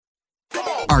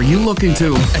Are you looking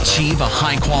to achieve a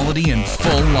high quality and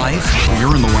full life?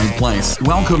 You're in the right place.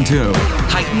 Welcome to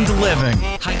Heightened Living.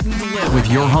 With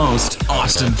your host,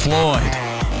 Austin Floyd.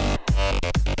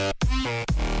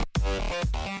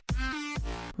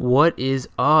 What is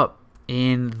up?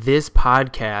 In this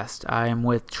podcast, I am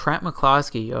with Trent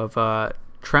McCloskey of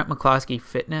Trent McCloskey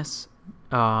Fitness,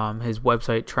 his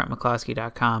website,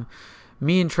 trentmccloskey.com.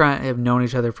 Me and Trent have known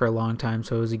each other for a long time,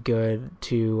 so it was good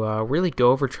to really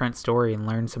go over Trent's story and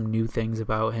learn some new things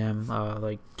about him,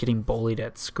 like getting bullied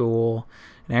at school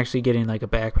and actually getting like a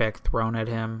backpack thrown at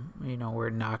him, where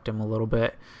it knocked him a little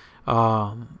bit.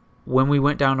 When we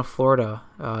went down to Florida,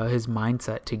 his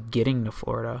mindset to getting to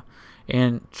Florida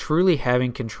and truly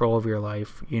having control of your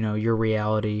life, your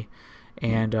reality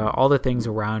and all the things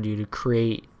around you to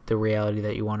create the reality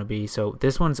that you want to be. So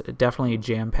this one's definitely a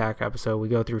jam-packed episode. We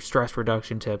go through stress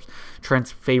reduction tips,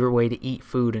 Trent's favorite way to eat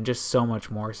food, and just so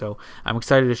much more. So I'm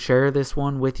excited to share this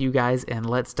one with you guys, and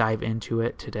let's dive into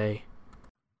it today.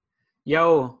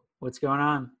 Yo, what's going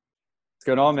on? What's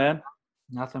going on, man?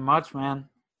 Nothing much, man.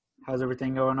 How's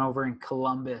everything going over in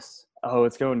Columbus? Oh,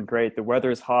 it's going great. The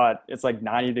weather is hot. It's like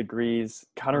 90 degrees.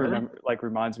 Kind of Really?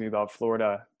 reminds me about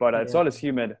Florida, but it's not as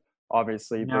humid,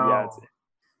 obviously. No. But yeah,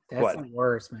 That's what? the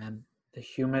worst, man. The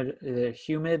humid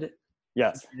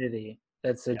Yes. humidity.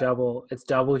 It's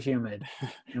double humid.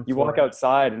 in You walk Florida.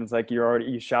 outside and it's like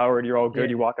you showered, you're all good. Yeah.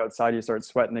 You walk outside, you start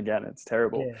sweating again. It's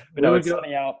terrible. Yeah. But no, it's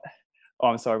sunny out. Oh,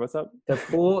 I'm sorry. What's up? The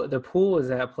pool is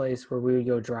that place where we would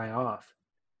go dry off.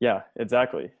 Yeah,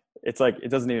 exactly. It's like it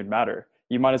doesn't even matter.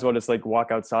 You might as well just like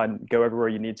walk outside and go everywhere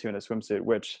you need to in a swimsuit,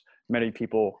 which many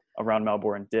people around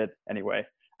Melbourne did anyway.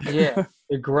 Yeah.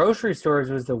 The grocery stores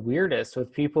was the weirdest,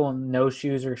 with people in no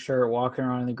shoes or shirt walking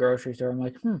around in the grocery store. I'm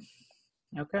like,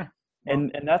 okay.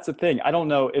 And that's the thing. I don't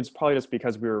know. It's probably just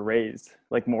because we were raised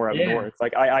like more up north.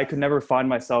 Like I could never find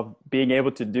myself being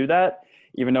able to do that,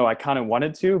 even though I kind of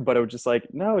wanted to. But it was just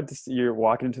like, no, you're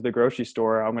walking into the grocery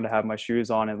store. I'm going to have my shoes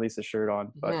on, at least a shirt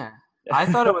on. But, yeah. I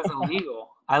thought it was illegal.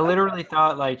 I literally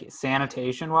thought like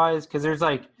sanitation wise, because there's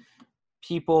like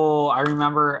people, I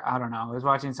remember, I don't know, I was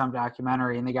watching some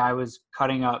documentary and the guy was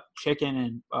cutting up chicken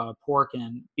and pork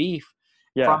and beef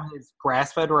from his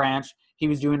grass-fed ranch. He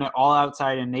was doing it all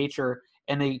outside in nature,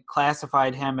 and they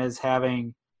classified him as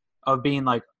being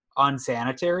like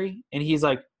unsanitary. And he's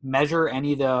like, measure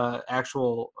any of the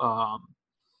actual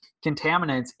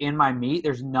contaminants in my meat.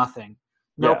 There's nothing.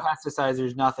 No pesticides,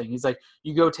 there's nothing. He's like,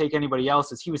 you go take anybody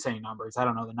else's. He was saying numbers. I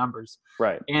don't know the numbers.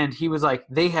 Right. And he was like,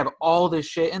 they have all this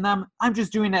shit in them. I'm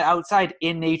just doing it outside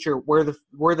in nature where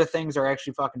the things are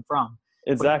actually fucking from.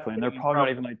 Exactly. And they're probably not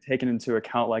even like taking into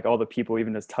account like all the people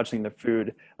even just touching the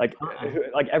food. Like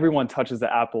everyone touches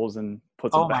the apples and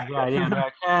puts them back. Oh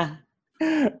my God.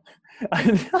 Yeah.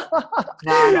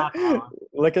 Nah.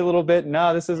 Lick a little bit.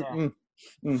 No, this is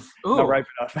not ripe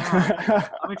enough.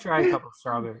 Let me try a couple of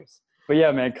strawberries. But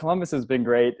yeah, man, Columbus has been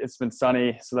great. It's been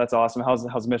sunny, so that's awesome.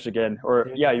 How's Michigan? Or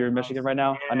you're in Michigan right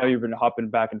now? Yeah. I know you've been hopping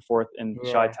back and forth in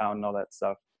Chi-Town and all that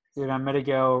stuff. Dude, I'm going to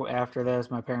go after this.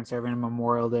 My parents are having a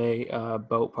Memorial Day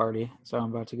boat party, so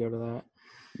I'm about to go to that.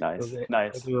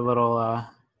 Nice. Do a little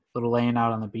laying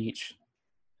out on the beach.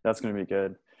 That's going to be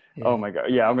good. Yeah. Oh my God.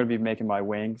 Yeah, I'm going to be making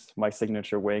my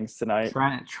signature wings tonight.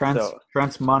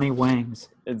 Trent's money wings.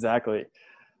 Exactly.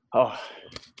 Oh,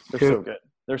 they're so good.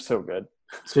 They're so good.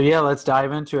 So yeah, let's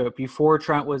dive into it. Before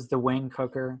Trent was the wing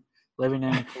cooker living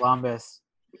in Columbus,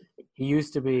 he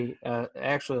used to be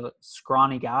actually a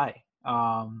scrawny guy.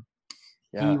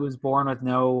 He was born with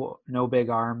no big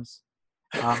arms.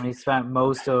 He spent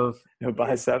most of no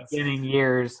biceps. His beginning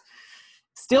years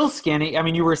still skinny. I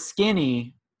mean, you were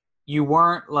skinny. You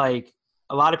weren't like –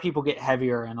 a lot of people get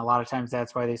heavier, and a lot of times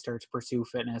that's why they start to pursue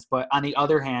fitness. But on the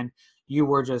other hand, you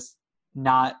were just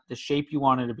not the shape you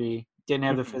wanted to be. Didn't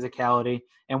have the physicality.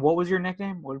 And what was your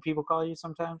nickname? What do people call you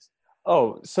sometimes?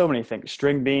 Oh, so many things.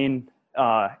 String bean,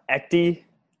 ecti.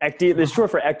 Ecti, it's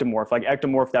short for ectomorph. Like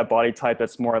ectomorph, that body type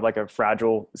that's more like a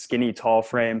fragile, skinny, tall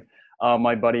frame.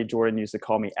 My buddy Jordan used to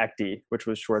call me ecti, which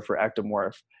was short for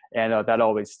ectomorph. And that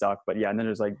always stuck. But yeah, and then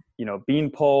there's like,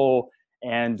 beanpole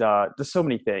and there's so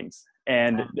many things.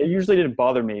 And it usually didn't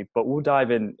bother me, but we'll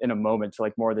dive in a moment to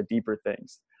like more of the deeper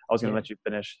things. I was going to let you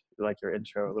finish like your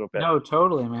intro a little bit. No,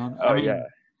 totally, man. Oh, yeah.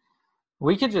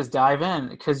 We could just dive in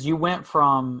because you went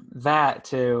from that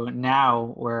to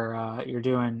now where you're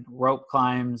doing rope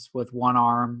climbs with one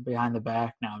arm behind the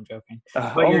back. No, I'm joking.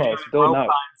 But almost. You're doing Building rope up.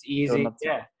 climbs easy.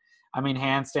 Yeah. I mean,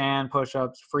 handstand,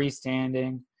 push-ups,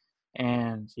 freestanding,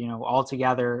 and,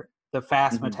 altogether the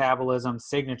fast metabolism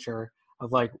signature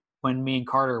of like when me and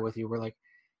Carter with you were like,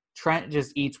 Trent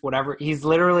just eats whatever. He's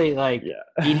literally like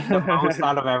eating the most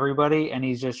out of everybody, and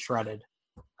he's just shredded.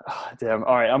 Oh, damn.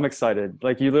 All right. I'm excited.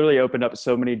 Like you literally opened up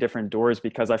so many different doors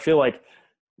because I feel like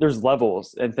there's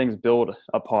levels and things build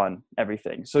upon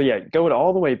everything. So yeah, going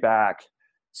all the way back,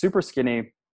 super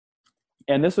skinny.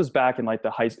 And this was back in like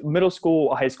the middle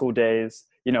school, high school days,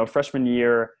 freshman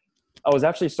year. I was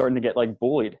actually starting to get like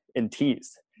bullied and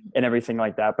teased and everything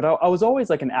like that. But I was always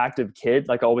like an active kid,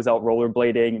 like always out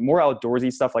rollerblading, more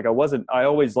outdoorsy stuff. Like I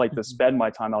always like to spend my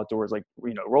time outdoors, like,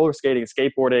 roller skating,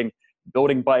 skateboarding,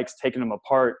 building bikes, taking them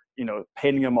apart,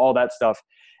 painting them, all that stuff.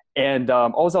 And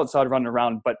always outside running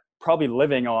around, but probably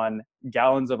living on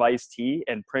gallons of iced tea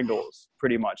and Pringles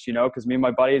pretty much, because me and my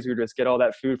buddies would just get all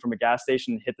that food from a gas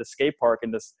station, hit the skate park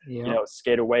and just,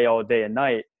 skate away all day and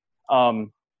night.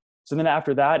 So then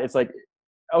after that, it's like,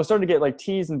 I was starting to get like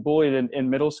teased and bullied in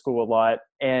middle school a lot.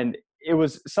 And it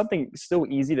was something still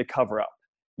easy to cover up,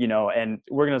 and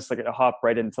we're going to like hop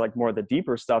right into like more of the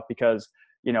deeper stuff because,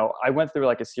 I went through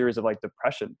like a series of like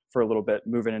depression for a little bit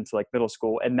moving into like middle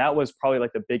school. And that was probably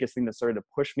like the biggest thing that started to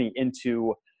push me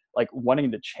into like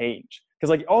wanting to change. Cause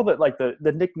like all the, like the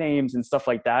nicknames and stuff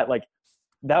like that, like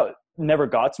that never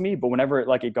got to me. But whenever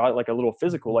it got like a little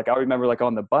physical, like I remember like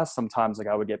on the bus, sometimes like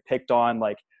I would get picked on,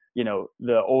 like,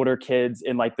 the older kids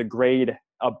in like the grade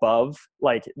above,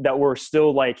 like that were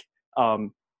still like,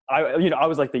 I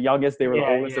was like the youngest, they were the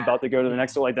oldest about to go to the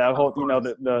next one, like that whole,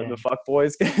 the fuck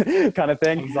boys kind of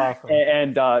thing. Exactly.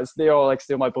 And they all like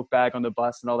steal my book bag on the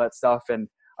bus and all that stuff. And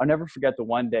I'll never forget the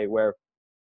one day where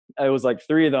it was like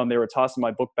three of them, they were tossing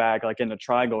my book bag like in a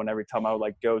triangle. And every time I would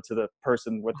like go to the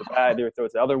person with the bag, they would throw it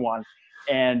to the other one.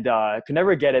 And could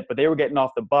never get it, but they were getting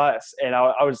off the bus. And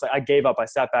I was like, I gave up. I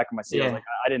sat back in my seat. I was like,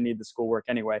 I didn't need the schoolwork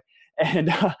anyway. And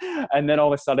then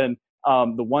all of a sudden,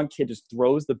 the one kid just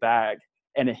throws the bag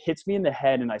and it hits me in the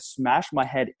head, and I smash my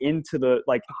head into the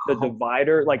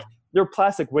divider. Like they're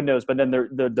plastic windows, but then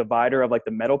the divider of like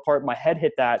the metal part. My head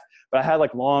hit that, but I had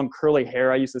like long curly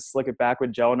hair. I used to slick it back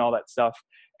with gel and all that stuff.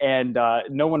 And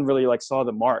no one really like saw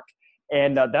the mark.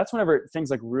 And that's whenever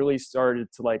things like really started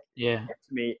to like hit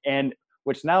to me. And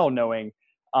which now knowing,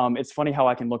 it's funny how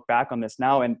I can look back on this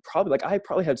now and I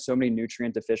probably had so many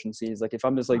nutrient deficiencies. Like if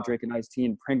I'm just like drinking iced tea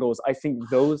and Pringles, I think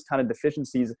those kind of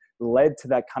deficiencies led to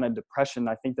that kind of depression.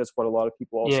 I think that's what a lot of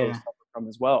people also suffer from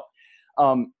as well.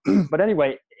 But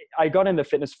anyway, I got into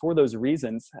fitness for those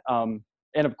reasons. And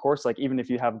of course, like, even if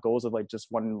you have goals of like just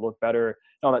wanting to look better,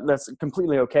 no, that's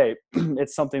completely okay.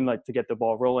 It's something like to get the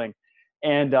ball rolling.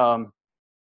 And,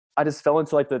 I just fell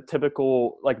into like the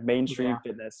typical like mainstream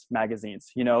fitness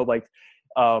magazines, like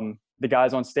the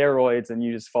guys on steroids, and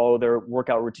you just follow their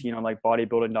workout routine on like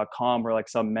bodybuilding.com or like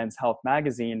some men's health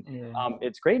magazine.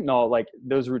 It's great and all, like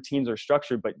those routines are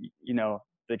structured, but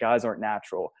the guys aren't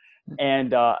natural.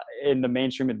 And in the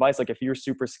mainstream advice, like if you're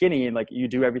super skinny and like you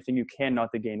do everything you can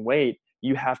not to gain weight,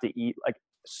 you have to eat like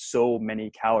so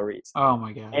many calories. Oh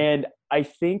my God. And I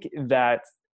think that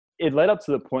it led up to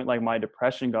the point like my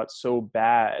depression got so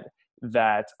bad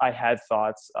that I had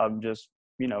thoughts of just,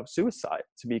 suicide,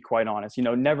 to be quite honest,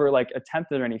 never like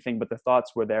attempted or anything, but the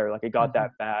thoughts were there. Like it got that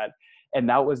bad. And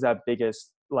that was that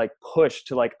biggest like push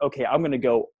to like, okay, I'm going to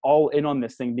go all in on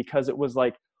this thing, because it was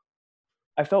like,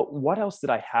 I felt, what else did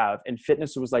I have? And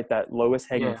fitness was like that lowest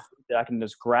hanging fruit that I can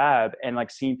just grab, and like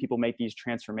seeing people make these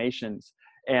transformations.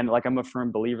 And like, I'm a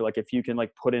firm believer, like if you can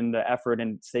like put in the effort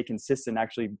and stay consistent,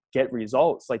 actually get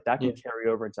results, like that can carry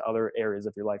over into other areas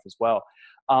of your life as well.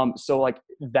 So like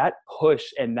that push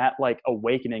and that like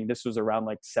awakening, this was around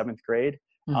like 7th grade.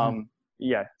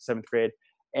 7th grade.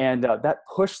 And that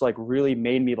push like really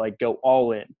made me like go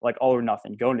all in, like all or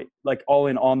nothing, going like all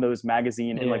in on those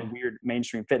magazine and like weird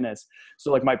mainstream fitness.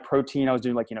 So like my protein, I was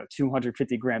doing like,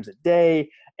 250 grams a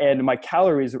day, and my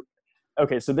calories.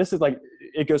 Okay. So this is like,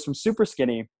 it goes from super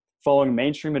skinny, following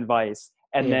mainstream advice,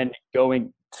 and then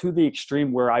going to the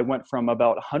extreme where I went from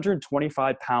about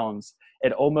 125 pounds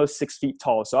and almost 6 feet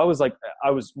tall. So I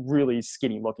was really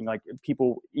skinny looking. Like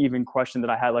people even questioned that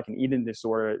I had like an eating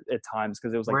disorder at times,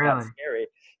 because it was like that scary.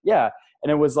 Yeah.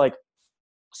 And it was like,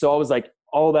 so I was like,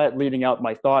 all that leading out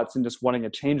my thoughts and just wanting a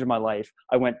change in my life,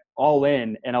 I went all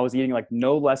in, and I was eating like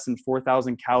no less than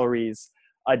 4,000 calories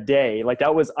a day. Like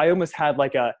that was, I almost had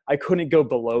like I couldn't go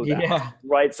below that.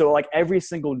 Right. So like every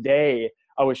single day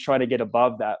I was trying to get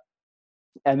above that.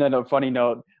 And then a funny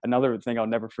note, another thing I'll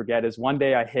never forget is one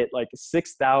day I hit like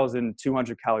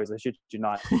 6,200 calories. I shit you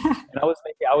not. And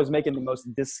I was making the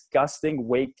most disgusting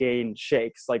weight gain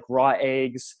shakes, like raw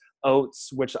eggs, oats,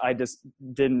 which I just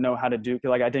didn't know how to do.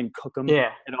 Like I didn't cook them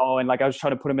at all. And like I was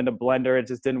trying to put them in the blender. It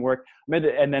just didn't work.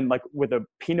 And then like with a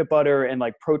peanut butter and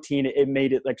like protein, it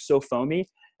made it like so foamy.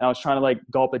 and I was trying to like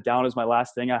gulp it down as my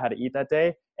last thing I had to eat that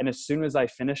day. And as soon as I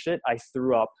finished it, I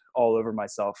threw up all over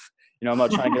myself. You know, I'm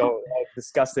not trying to get all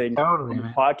disgusting Totally, on the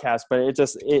man. podcast, but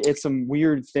it's some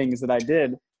weird things that I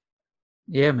did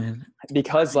Yeah, man.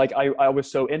 because like I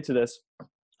was so into this.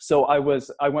 So I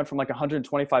went from like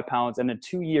 125 pounds, and in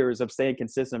 2 years of staying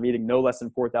consistent of eating no less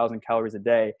than 4,000 calories a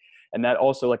day. And that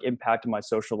also like impacted my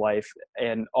social life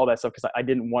and all that stuff. Cause I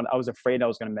was afraid I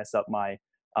was going to mess up my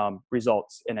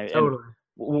results. And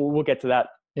we'll get to that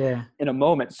in a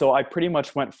moment. So I pretty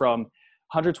much went from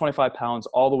 125 pounds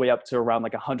all the way up to around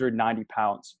like 190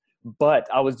 pounds. But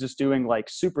I was just doing like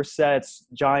supersets,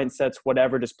 giant sets,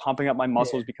 whatever, just pumping up my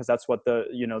muscles because that's what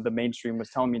the mainstream was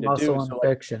telling me to do. Muscle and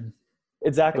fiction.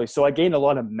 Exactly. So I gained a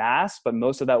lot of mass, but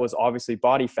most of that was obviously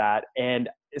body fat. And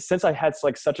since I had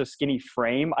like such a skinny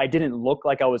frame, I didn't look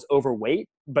like I was overweight,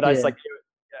 but I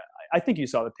think you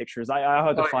saw the pictures. I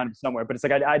had to find them somewhere, but it's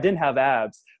like, I didn't have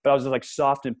abs, but I was just like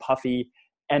soft and puffy.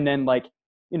 And then like,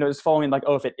 just following like,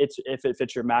 if it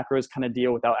fits your macros kind of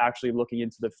deal without actually looking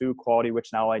into the food quality, which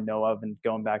now I know of, and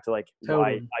going back to like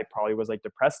why I probably was like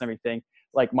depressed and everything,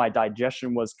 like my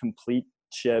digestion was complete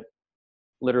shit,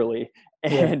 literally.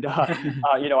 And,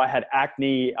 I had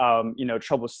acne,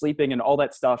 trouble sleeping and all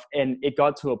that stuff. And it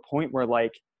got to a point where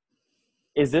like,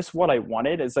 is this what I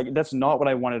wanted? It's like, that's not what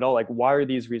I wanted at all. Like, why are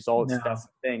these results? No. That's the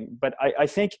thing. But I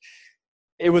think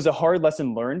it was a hard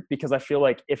lesson learned, because I feel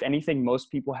like if anything, most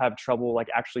people have trouble like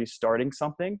actually starting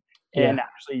something and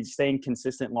actually staying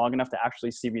consistent long enough to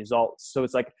actually see results. So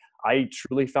it's like, I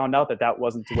truly found out that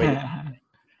wasn't the way to do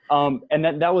it.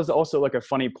 And that was also like a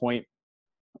funny point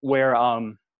where,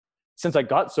 since I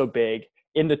got so big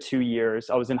in the 2 years,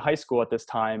 I was in high school at this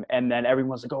time. And then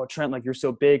everyone was like, oh, Trent, like you're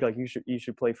so big, like you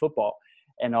should play football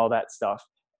and all that stuff.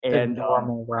 And the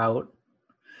normal route.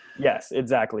 Yes,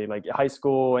 exactly. Like high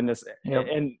school and this,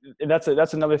 and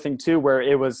that's another thing too, where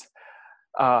it was,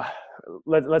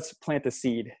 let's plant the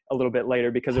seed a little bit later,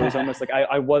 because it was almost like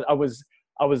I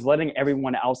was letting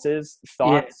everyone else's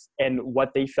thoughts and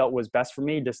what they felt was best for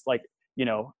me, just like,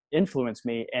 influence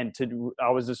me. And I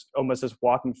was just almost just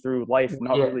walking through life,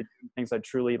 not really doing things I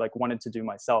truly like wanted to do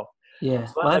myself. Yeah.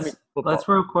 So let's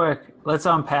real quick, let's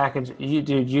unpackage you,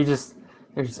 dude.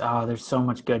 There's so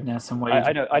much goodness in what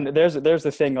you do. I know. There's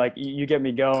the thing, like you get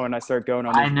me going, I start going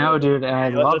on. I know, dude. And I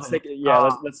love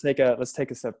it. Let's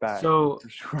take a step back. So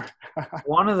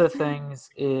one of the things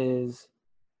is,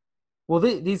 well,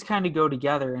 these kind of go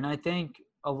together. And I think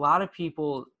a lot of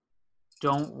people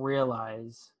don't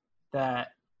realize that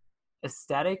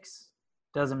aesthetics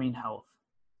doesn't mean health.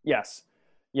 Yes.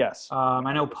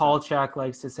 I know Paul Chek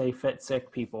likes to say fit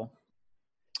sick people.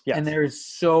 Yes. And there's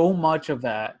so much of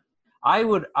that. I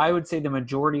would say the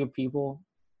majority of people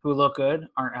who look good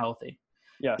aren't healthy.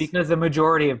 Yes. Because the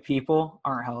majority of people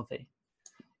aren't healthy.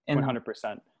 And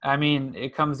 100%. I mean,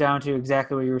 it comes down to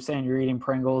exactly what you were saying. You're eating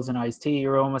Pringles and iced tea.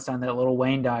 You're almost on that Lil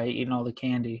Wayne diet, eating all the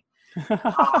candy.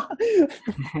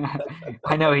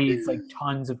 I know he eats like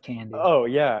tons of candy. Oh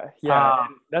yeah.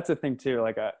 And that's the thing too.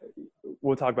 Like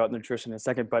we'll talk about nutrition in a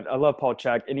second, but I love Paul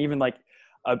Chek, and even like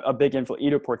a big influence,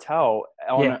 Ido Portal,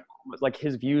 on like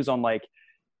his views on like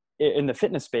in the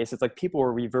fitness space. It's like people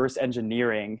are reverse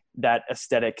engineering that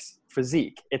aesthetics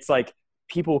physique. It's like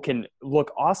people can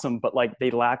look awesome, but like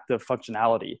they lack the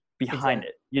functionality behind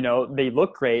it. They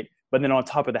look great, but then on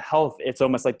top of the health, it's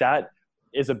almost like that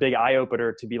is a big eye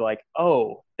opener to be like,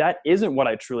 oh, that isn't what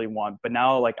I truly want. But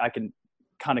now like I can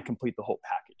kind of complete the whole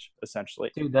package essentially.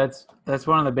 Dude, that's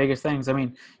one of the biggest things. I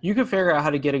mean, you could figure out how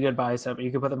to get a good bicep.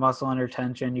 You could put the muscle under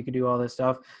tension. You could do all this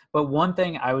stuff. But one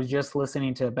thing I was just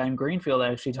listening to Ben Greenfield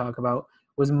actually talk about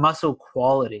was muscle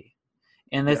quality.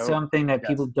 And that's something that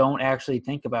people don't actually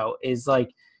think about, is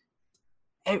like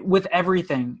with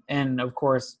everything. And of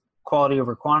course, quality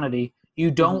over quantity. You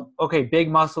don't, big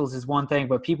muscles is one thing,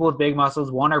 but people with big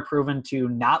muscles, one, are proven to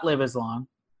not live as long,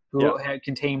 who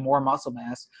contain more muscle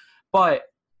mass. But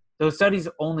those studies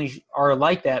only are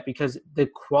like that because the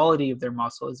quality of their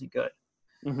muscle isn't good.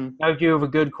 Mm-hmm. Now, if you have a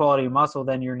good quality of muscle,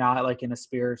 then you're not like in a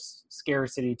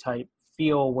scarcity type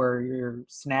feel where you're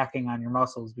snacking on your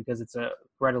muscles because it's a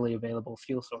readily available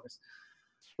fuel source.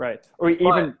 Right. Or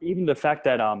even the fact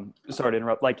that, sorry to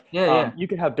interrupt, like, you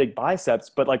could have big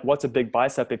biceps, but like, what's a big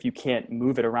bicep if you can't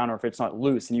move it around or if it's not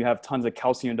loose and you have tons of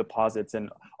calcium deposits and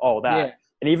all that. Yeah.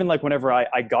 And even like whenever I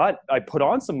put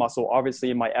on some muscle, obviously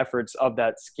in my efforts of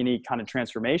that skinny kind of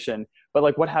transformation, but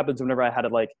like what happens whenever I had to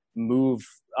like move,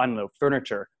 I don't know,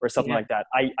 furniture or something like that,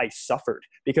 I suffered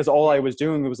because all I was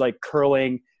doing was like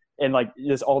curling and like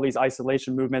just all these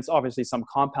isolation movements, obviously some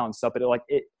compound stuff, but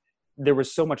there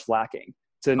was so much lacking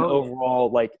to an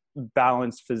overall like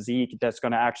balanced physique that's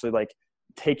going to actually like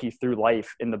take you through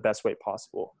life in the best way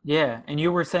possible. Yeah. And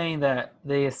you were saying that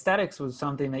the aesthetics was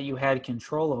something that you had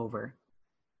control over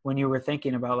when you were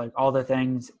thinking about like all the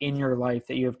things in your life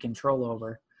that you have control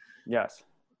over. Yes.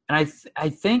 And I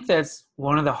think that's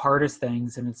one of the hardest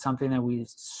things, and it's something that we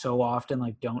so often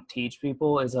like don't teach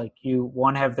people, is like you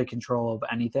have the control of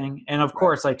anything. And of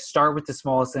course, like start with the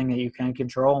smallest thing that you can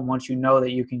control, and once you know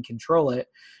that you can control it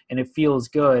and it feels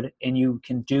good and you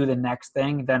can do the next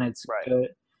thing, then it's good.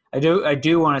 I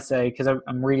do want to say, because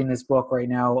I'm reading this book right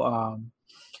now,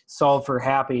 Solve for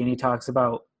Happy, and he talks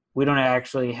about we don't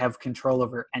actually have control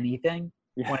over anything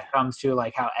when it comes to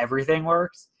like how everything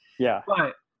works. Yeah.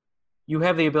 But you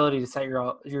have the ability to set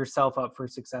yourself up for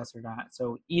success or not.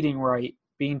 So eating right,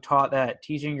 being taught that,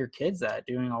 teaching your kids that,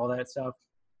 doing all that stuff,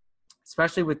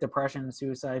 especially with depression and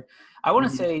suicide. I want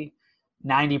to say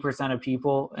 90% of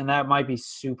people, and that might be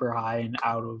super high and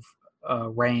out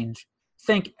of range,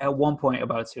 think at one point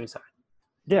about suicide.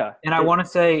 Yeah. And I want to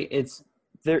say it's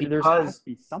there's has to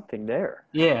be something there.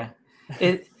 Yeah.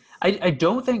 I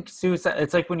don't think suicide,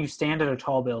 it's like when you stand at a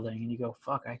tall building and you go,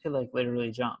 fuck, I could like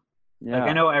literally jump. Yeah.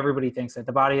 Like I know everybody thinks that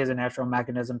the body has a natural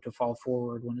mechanism to fall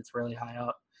forward when it's really high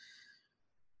up.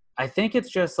 I think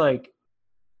it's just like,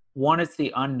 one, it's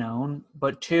the unknown,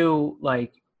 but two,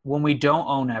 like when we don't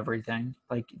own everything,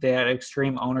 like that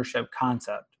extreme ownership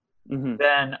concept,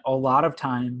 then a lot of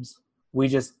times we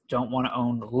just don't want to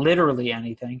own literally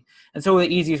anything. And so the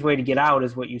easiest way to get out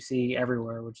is what you see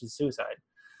everywhere, which is suicide.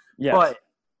 Yes. But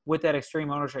with that extreme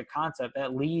ownership concept,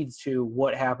 that leads to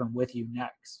what happened with you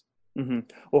next.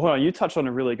 Well, hold on. You touched on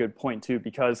a really good point too,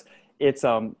 because it's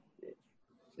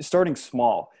starting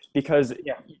small. Because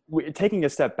taking a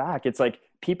step back, it's like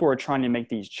people are trying to make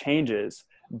these changes,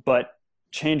 but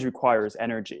change requires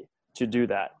energy to do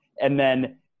that. And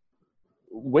then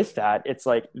with that, it's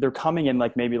like they're coming in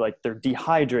like maybe like they're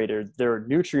dehydrated, they're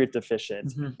nutrient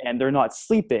deficient, and they're not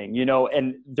sleeping, you know,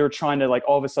 and they're trying to like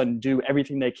all of a sudden do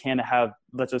everything they can to have,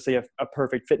 let's just say, a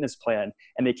perfect fitness plan,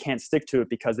 and they can't stick to it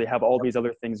because they have all these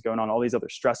other things going on, all these other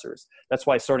stressors. That's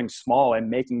why starting small and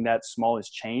making that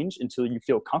smallest change until you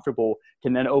feel comfortable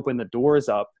can then open the doors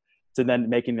up to then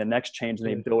making the next change and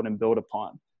they build and build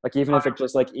upon. Like even if it's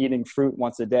just like eating fruit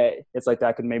once a day, it's like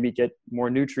that could maybe get more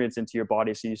nutrients into your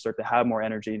body so you start to have more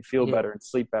energy and feel better and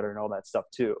sleep better and all that stuff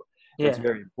too. It's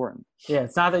very important. Yeah,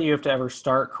 it's not that you have to ever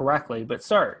start correctly, but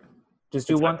start. Just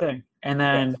do one thing. And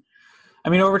then,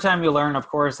 I mean, over time you'll learn, of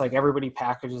course, like everybody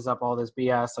packages up all this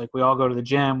BS. Like we all go to the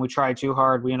gym, we try too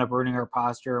hard, we end up ruining our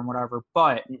posture and whatever.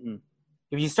 But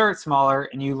if you start smaller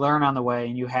and you learn on the way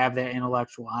and you have that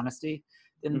intellectual honesty,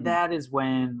 then that is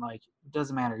when, like, it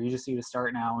doesn't matter. You just need to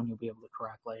start now and you'll be able to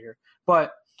correct later.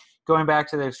 But going back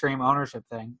to the extreme ownership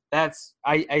thing, that's,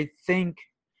 I think,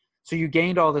 so you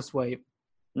gained all this weight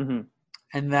and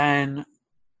then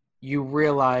you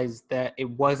realized that it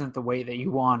wasn't the weight that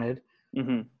you wanted.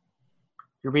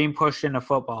 You're being pushed into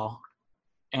football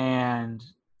and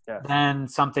then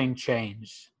something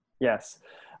changed. Yes.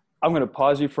 I'm going to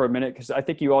pause you for a minute because I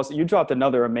think you dropped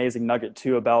another amazing nugget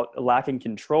too about lacking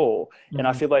control. And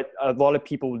I feel like a lot of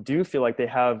people do feel like they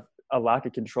have a lack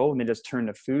of control and they just turn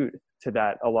to food to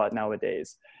that a lot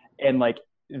nowadays. And like,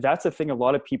 that's the thing, a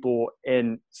lot of people,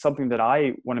 and something that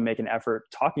I want to make an effort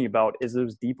talking about is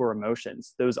those deeper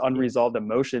emotions, those unresolved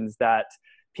emotions that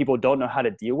people don't know how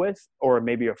to deal with or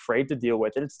maybe afraid to deal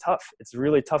with. And it's tough. It's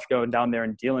really tough going down there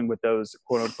and dealing with those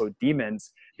quote unquote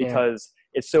demons because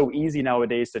it's so easy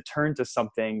nowadays to turn to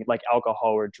something like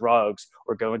alcohol or drugs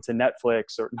or go into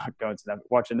Netflix or not going to Netflix,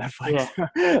 watching Netflix.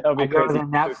 That'll be crazy. You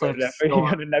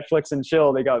go to Netflix and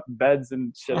chill. They got beds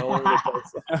and shit all over the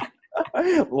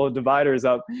place. Little dividers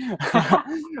up.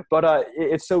 But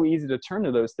it's so easy to turn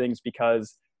to those things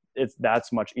because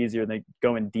that's much easier than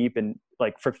going deep and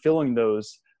like fulfilling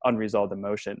those unresolved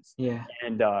emotions.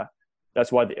 And that's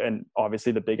why and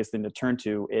obviously the biggest thing to turn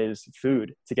to is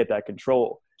food to get that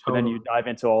control. But then you dive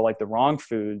into all like the wrong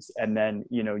foods and then,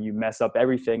 you know, you mess up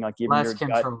everything, like even your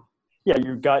gut.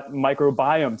 Your gut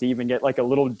microbiome to even get like a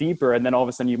little deeper. And then all of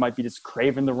a sudden you might be just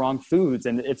craving the wrong foods.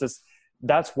 And it's just,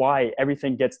 that's why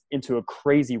everything gets into a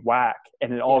crazy whack.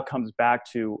 And it all comes back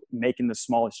to making the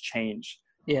smallest change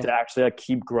to actually like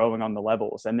keep growing on the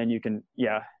levels. And then you can,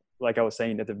 like I was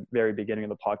saying at the very beginning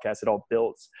of the podcast, it all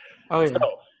builds.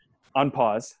 So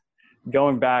unpause.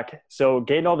 Going back, so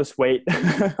gained all this weight,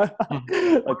 I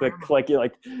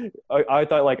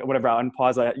thought like whenever I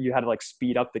unpause, you had to like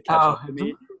speed up to catch up to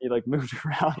me. You like moved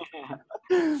around.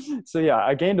 So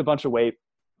I gained a bunch of weight.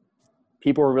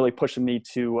 People were really pushing me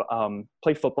to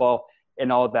play football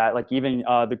and all of that. Like even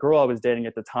the girl I was dating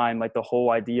at the time, like the whole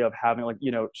idea of having like,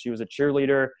 you know, she was a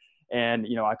cheerleader and,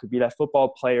 you know, I could be that football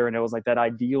player, and it was like that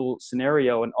ideal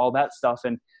scenario and all that stuff.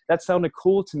 And that sounded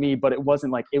cool to me, but it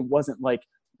wasn't like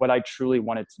what I truly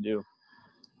wanted to do.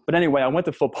 But anyway, I went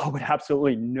to football with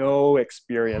absolutely no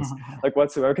experience like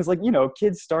whatsoever. Cause like, you know,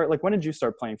 kids start, like, when did you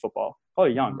start playing football?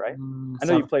 Probably young, right? I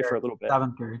know you played for a little bit.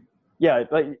 7th grade. Yeah.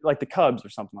 Like the Cubs or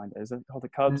something like that. Is it called the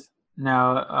Cubs?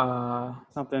 No,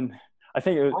 Something. I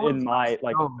think it was in my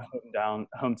like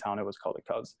hometown, it was called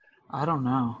the Cubs. I don't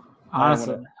know.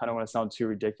 Honestly, I don't want to sound too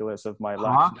ridiculous of my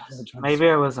life. Maybe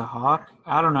it was a Hawk.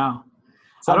 I don't know.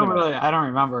 I don't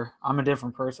remember. I'm a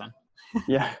different person.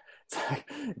 Yeah,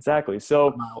 exactly.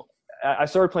 So I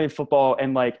started playing football,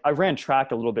 and like I ran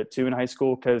track a little bit too in high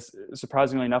school because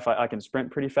surprisingly enough, I can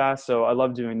sprint pretty fast. So I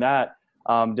love doing that.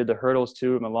 Did the hurdles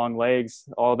too, my long legs,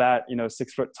 all that, you know,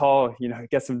 6 foot tall, you know,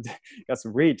 got some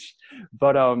reach.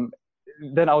 But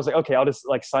then I was like, okay, I'll just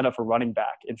like sign up for running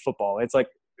back in football. It's like,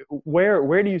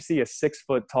 where do you see a 6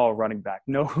 foot tall running back?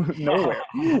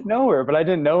 Nowhere. But I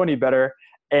didn't know any better.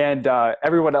 And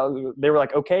everyone else, they were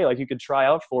like, okay, like you could try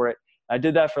out for it. I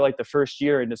did that for like the first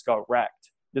year and just got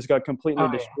wrecked. Just got completely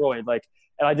destroyed. Like,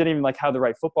 and I didn't even like have the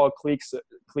right football cleats.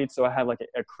 So I had like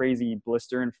a crazy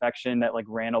blister infection that like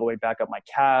ran all the way back up my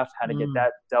calf. Had to get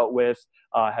that dealt with.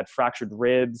 Had fractured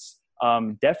ribs.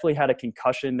 Definitely had a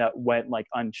concussion that went like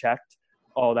unchecked.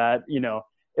 All that, you know,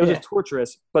 it was just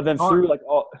torturous. But then through like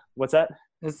what's that?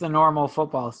 It's the normal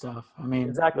football stuff. I mean,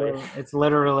 exactly. It's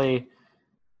literally,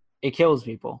 it kills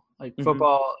people. Like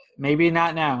football, maybe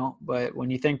not now, but when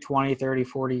you think 20, 30,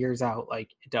 40 years out, like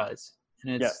it does.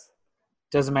 And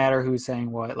doesn't matter who's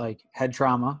saying what, like head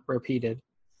trauma repeated,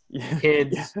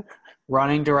 kids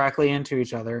running directly into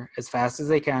each other as fast as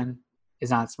they can is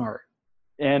not smart.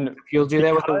 And if you'll do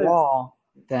that with a wall,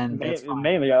 then that's fine.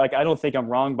 Mainly, like, I don't think I'm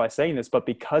wrong by saying this, but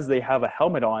because they have a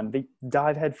helmet on, they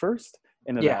dive head first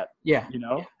into that. Yeah. You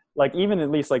know? Like even at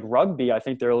least like rugby, I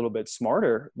think they're a little bit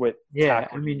smarter with I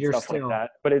mean, you're stuff still, like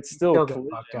that, but it's still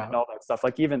collision and all that stuff.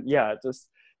 Like even just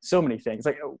so many things.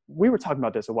 Like we were talking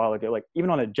about this a while ago. Like even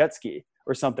on a jet ski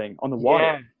or something on the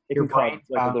water, it can cause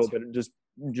like a little bit of just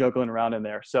juggling around in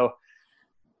there. So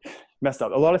messed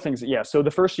up a lot of things. Yeah. So the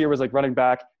first year was like running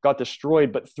back, got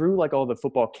destroyed, but through like all the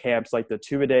football camps, like the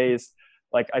 2-a-days.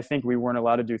 Like, I think we weren't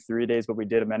allowed to do 3-a-days, but we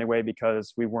did them anyway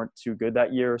because we weren't too good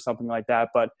that year or something like that.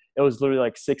 But it was literally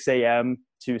like 6 a.m.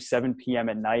 to 7 p.m.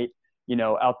 at night, you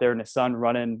know, out there in the sun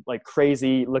running like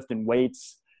crazy, lifting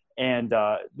weights and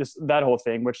that whole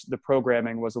thing, which the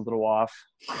programming was a little off.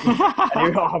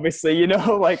 And obviously, you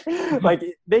know, like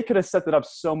they could have set it up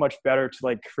so much better to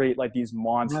like create like these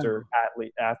monster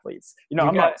athletes. You know,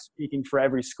 I'm not speaking for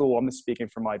every school. I'm just speaking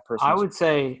for my personal. I would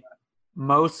say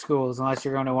most schools, unless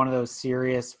you're going to one of those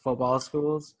serious football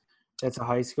schools that's a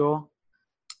high school,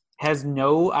 has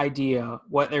no idea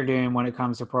what they're doing when it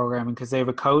comes to programming because they have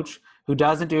a coach who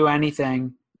doesn't do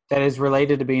anything that is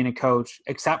related to being a coach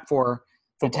except for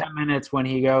the 10 minutes when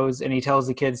he goes and he tells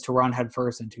the kids to run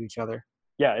headfirst into each other.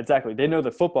 Yeah, exactly. They know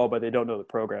the football, but they don't know the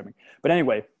programming. But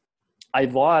anyway, I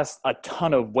lost a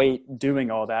ton of weight doing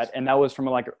all that, and that was from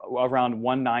like around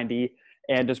 190 –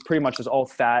 and just pretty much just all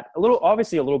fat,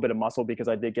 obviously a little bit of muscle because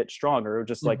I did get stronger,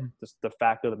 just like just the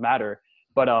fact of the matter.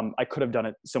 But I could have done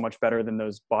it so much better than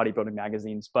those bodybuilding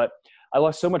magazines. But I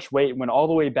lost so much weight, went all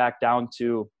the way back down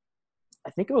to,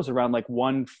 I think it was around like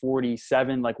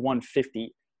 147, like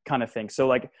 150 kind of thing. So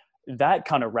like that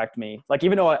kind of wrecked me. Like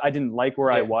even though I didn't like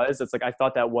where I was, it's like I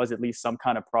thought that was at least some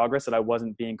kind of progress, that I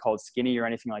wasn't being called skinny or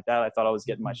anything like that. I thought I was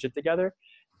getting my shit together.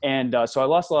 And so I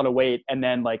lost a lot of weight. And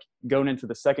then like going into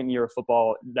the second year of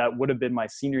football, that would have been my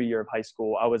senior year of high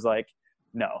school. I was like,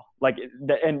 no, like,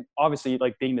 and obviously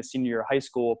like being the senior year of high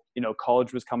school, you know,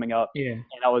 college was coming up and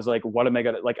I was like, what am I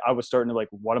going to, like, I was starting to like,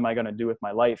 what am I going to do with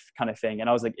my life kind of thing. And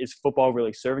I was like, is football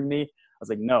really serving me? I was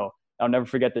like, no. I'll never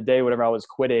forget the day whenever I was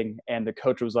quitting and the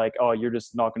coach was like, oh, you're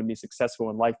just not going to be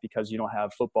successful in life because you don't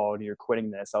have football and you're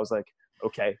quitting this. I was like,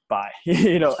 okay, bye.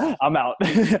 You know, I'm out.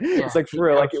 It's like for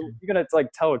real, like you're going to like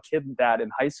tell a kid that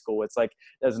in high school, it's like,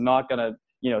 that's not going to,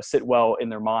 you know, sit well in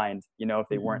their mind, you know, if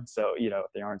they weren't so, you know,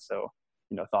 if they aren't so,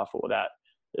 you know, thoughtful with that.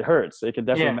 It hurts. It can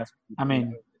definitely mess with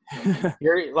people. I mean,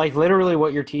 you're like literally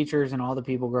what your teachers and all the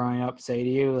people growing up say to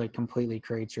you, like completely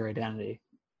creates your identity.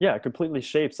 Yeah, it completely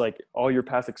shapes like all your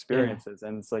past experiences.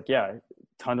 And it's like,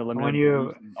 ton of limited. When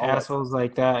you assholes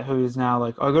like that, who's now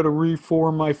like, I got to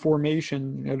reform my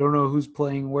formation. I don't know who's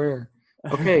playing where.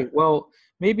 Okay, well,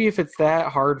 maybe if it's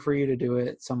that hard for you to do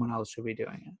it, someone else should be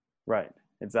doing it. Right.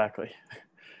 Exactly.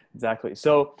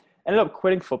 So I ended up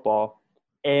quitting football.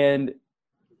 And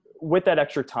with that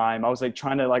extra time, I was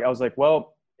like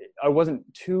well, I wasn't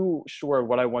too sure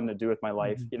what I wanted to do with my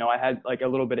life. Mm-hmm. You know, I had like a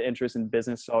little bit of interest in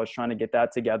business, so I was trying to get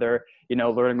that together, you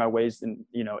know, learning my ways and,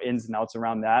 you know, ins and outs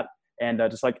around that. And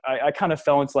just like, I kind of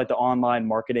fell into like the online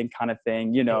marketing kind of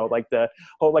thing, you know, like the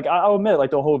whole, like I'll admit, like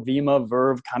the whole Vima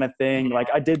Verve kind of thing. Like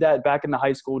I did that back in the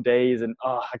high school days, and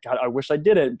God, I wish I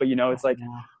did it. But, you know, it's like,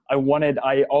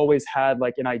 I always had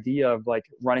like an idea of like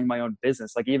running my own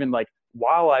business. Like even like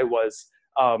while I was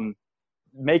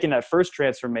making that first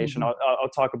transformation, I'll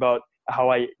talk about how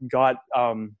I got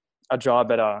a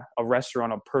job at a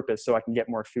restaurant on purpose so I can get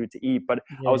more food to eat. But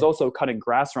I was also cutting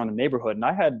grass around the neighborhood, and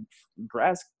I had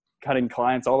grass cutting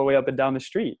clients all the way up and down the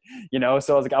street, you know?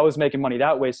 So I was like, I was making money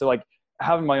that way. So like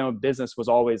having my own business was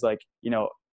always like, you know,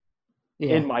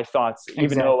 in my thoughts,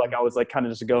 even though like I was like kind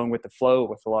of just going with the flow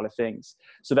with a lot of things.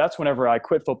 So that's whenever I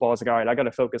quit football, I was like, all right, I got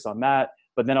to focus on that.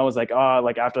 But then I was like,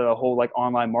 like after the whole like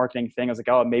online marketing thing, I was like,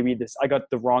 oh, maybe I got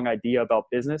the wrong idea about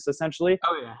business essentially.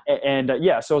 And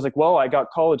so I was like, well, I got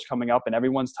college coming up and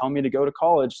everyone's telling me to go to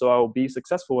college, so I will be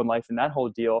successful in life and that whole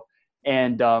deal.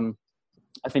 And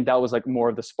I think that was like more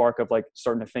of the spark of like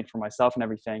starting to think for myself and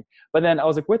everything. But then I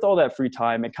was like, with all that free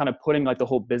time and kind of putting like the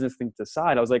whole business thing to the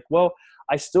side, I was like, well,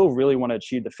 I still really want to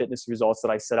achieve the fitness results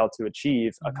that I set out to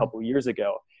achieve a couple of years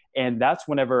ago. And that's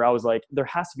whenever I was like, there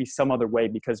has to be some other way,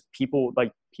 because people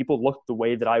looked the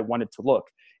way that I wanted to look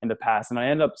in the past. And I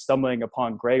ended up stumbling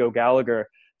upon Greg O'Gallagher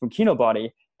from Kinobody,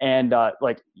 and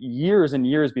like years and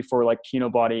years before like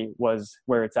Kinobody was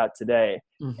where it's at today.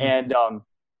 And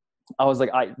I was like,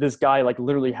 this guy like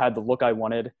literally had the look I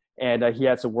wanted, and he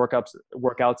had some workouts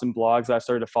and blogs that I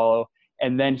started to follow.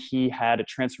 And then he had a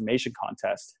transformation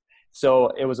contest.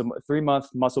 So it was a 3-month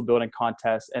muscle building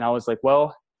contest. And I was like,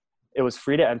 well, it was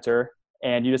free to enter,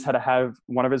 and you just had to have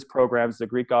one of his programs, the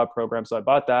Greek God program. So I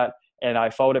bought that and I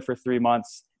followed it for 3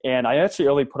 months. And I actually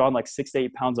only put on like 6 to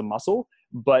 8 pounds of muscle,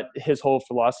 but his whole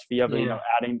philosophy of, you know,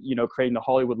 adding, you know, creating the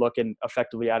Hollywood look and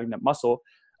effectively adding that muscle,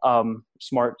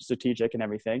 smart, strategic and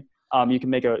everything. You can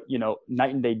make a, you know,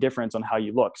 night and day difference on how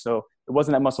you look. So it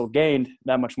wasn't that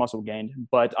much muscle gained,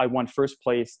 but I won first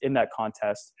place in that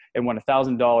contest and won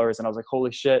 $1,000. And I was like,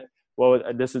 holy shit, well,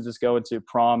 this is just going to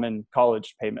prom and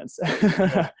college payments.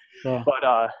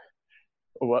 But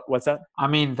what's that? I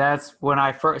mean, that's when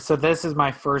so this is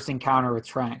my first encounter with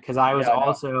Trent, because I was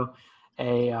also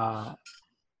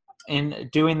in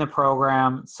doing the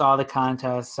program, saw the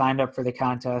contest, signed up for the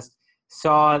contest,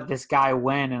 saw this guy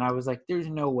win, and I was like, there's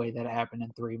no way that happened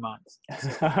in 3 months.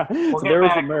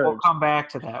 We'll come back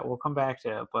to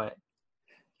that, but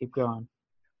keep going.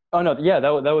 Oh no, yeah,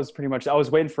 that was pretty much, I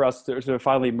was waiting for us to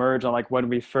finally merge on like when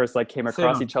we first like came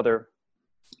across each other.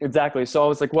 Exactly. So I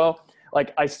was like, well,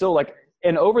 like I still like,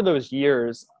 and over those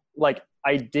years, like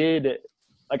I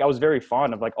was very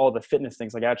fond of like all the fitness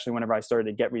things. Like actually whenever I started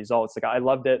to get results, like I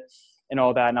loved it and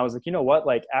all that. And I was like, you know what,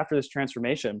 like after this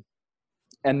transformation,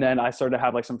 and then I started to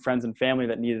have like some friends and family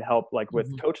that needed help like with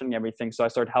coaching and everything. So I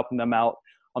started helping them out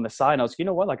on the side. And I was like, you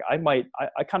know what, like I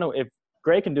kind of, if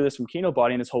Greg can do this from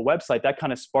Kinobody and his whole website, that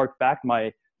kind of sparked back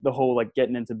the whole like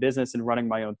getting into business and running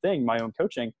my own thing, my own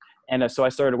coaching. And so I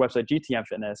started a website, GTM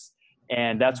Fitness.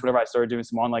 And that's whenever I started doing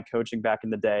some online coaching back in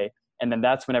the day. And then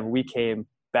that's whenever we came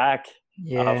back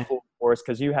full force,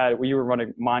 because you were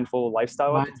running Mindful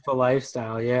Lifestyle. Mindful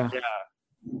Lifestyle, yeah.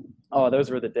 Oh,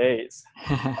 those were the days.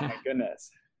 Oh my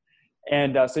goodness.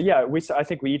 And so I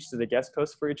think we each did a guest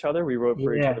post for each other. We wrote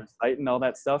for each other's site and all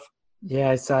that stuff. Yeah,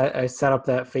 I set up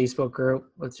that Facebook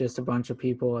group with just a bunch of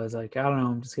people. I was like, I don't know,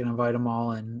 I'm just gonna invite them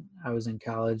all, and I was in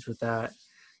college with that.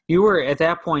 At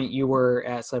that point you were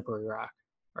at Slippery Rock,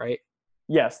 right?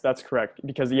 Yes, that's correct.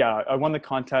 Because I won the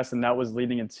contest, and that was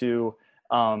leading into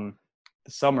the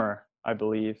summer, I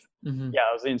believe. Yeah,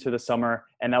 I was into the summer,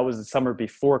 and that was the summer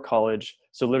before college.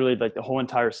 So literally like the whole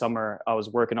entire summer I was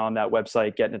working on that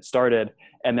website, getting it started.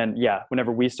 And then,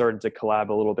 whenever we started to collab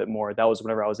a little bit more, that was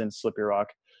whenever I was in Slippery Rock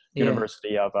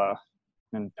University of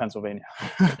in Pennsylvania.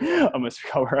 I almost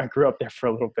forgot where I grew up there for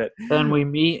a little bit. Then we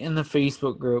meet in the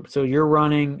Facebook group. So you're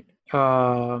running,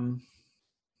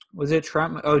 was it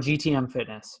Trent? Oh, GTM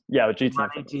Fitness. Yeah, GTM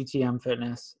Fitness. GTM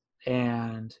Fitness.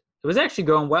 And it was actually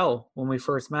going well when we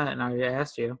first met, and I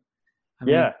asked you.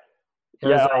 I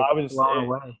was blown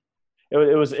away.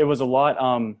 It was a lot.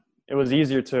 It was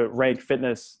easier to rank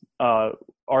fitness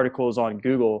articles on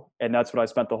Google, and that's what I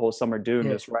spent the whole summer doing,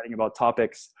 just writing about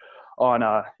topics on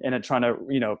and trying to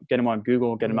get them on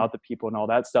Google, get them out to people, and all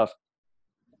that stuff.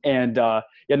 And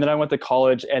then I went to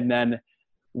college, and then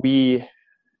we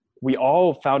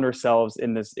all found ourselves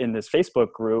in this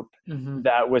Facebook group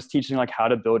that was teaching like how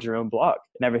to build your own blog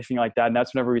and everything like that. And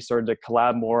that's whenever we started to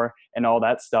collab more and all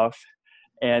that stuff.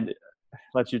 And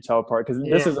let you tell apart, because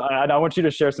Yeah. this is, I want you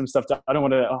to share some stuff. I don't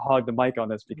want to hog the mic on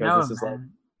this, because No, this is like,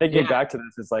 man. thinking Yeah. back to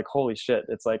this, it's like, holy shit.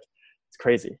 It's like, it's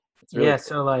crazy. It's really Yeah.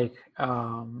 So like,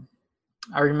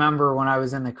 I remember when I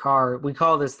was in the car, we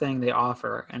call this thing the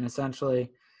offer, and essentially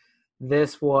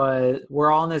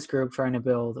we're all in this group trying to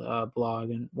build a blog,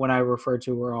 and when I refer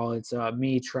to it's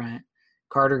me, Trent,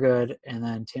 Carter Good, and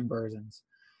then Tim Burzens.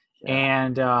 Yeah.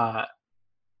 And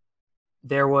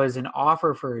there was an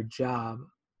offer for a job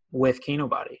with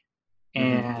KinoBody,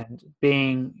 and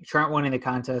being Trent winning the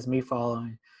contest, me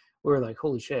following, we were like,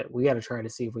 holy shit, we got to try to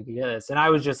see if we could get this. And I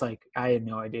was just like, I had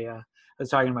no idea. I was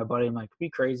talking to my buddy. I'm like, it'd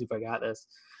be crazy if I got this.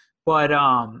 But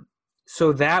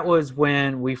so that was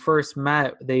when we first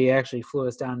met. They actually flew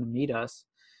us down to meet us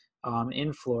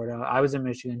in Florida. I was in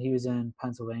Michigan. He was in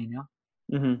Pennsylvania.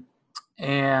 Mm-hmm.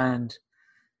 And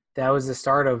that was the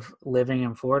start of living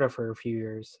in Florida for a few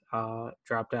years.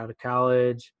 Dropped out of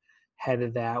college,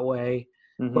 headed that way.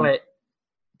 Mm-hmm. But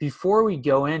before we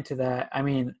go into that, I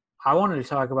mean, I wanted to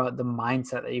talk about the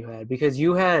mindset that you had, because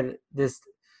you had this,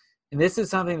 and this is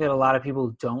something that a lot of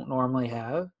people don't normally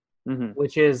have,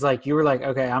 which is like, you were like,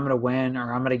 okay, I'm going to win,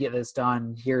 or I'm going to get this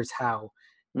done. Here's how.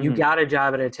 You got a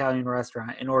job at an Italian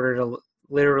restaurant in order to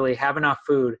literally have enough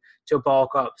food to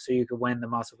bulk up so you could win the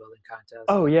muscle building contest.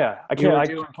 Oh yeah. I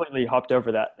completely hopped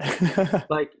over that.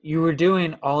 Like, you were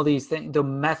doing all these things. The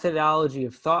methodology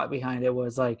of thought behind it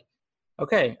was like,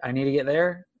 okay, I need to get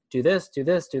there, do this, do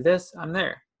this, do this, I'm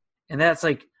there. And that's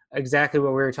like exactly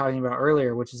what we were talking about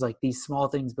earlier, which is like these small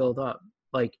things build up.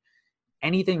 Like,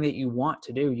 anything that you want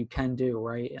to do, you can do,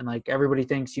 right? And like, everybody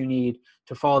thinks you need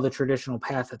to follow the traditional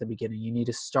path at the beginning. You need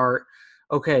to start,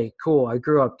 okay, cool, I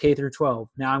grew up K through 12.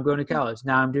 Now I'm going to college.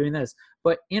 Now I'm doing this.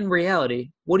 But in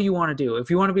reality, what do you want to do? If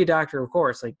you want to be a doctor, of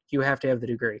course, like, you have to have the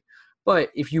degree. But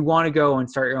if you want to go and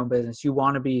start your own business, you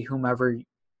want to be whomever,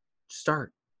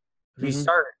 start. If you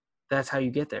start, that's how you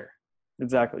get there.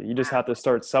 Exactly. You just have to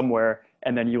start somewhere,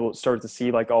 and then you will start to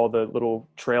see like all the little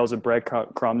trails of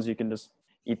breadcrumbs. You can just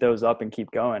eat those up and keep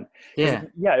going. Yeah.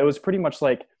 Yeah. It was pretty much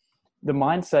like the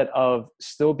mindset of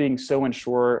still being so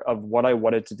unsure of what I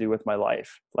wanted to do with my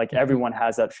life. Like, everyone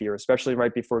has that fear, especially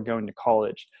right before going to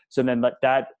college. So then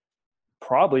that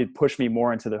probably pushed me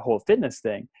more into the whole fitness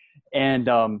thing. And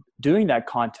doing that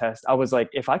contest, I was like,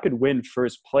 if I could win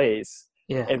first place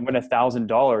and win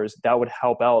 $1,000, that would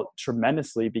help out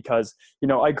tremendously, because, you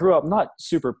know, I grew up not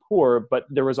super poor, but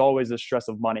there was always the stress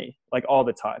of money, like, all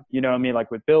the time, you know what I mean? Like,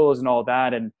 with bills and all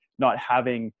that, and not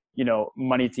having, you know,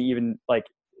 money to even, like,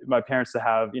 my parents to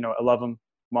have, you know, I love them,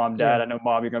 mom, dad. I know,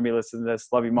 Mom, you're going to be listening to this.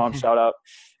 Love you, Mom. Shout out.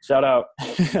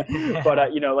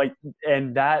 But, you know, like,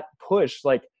 and that push,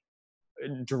 like,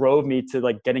 drove me to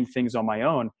like getting things on my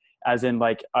own. As in,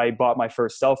 like, I bought my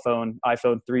first cell phone,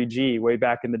 iPhone 3G, way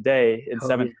back in the day in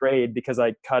seventh grade, because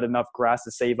I cut enough grass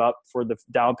to save up for the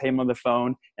down payment on the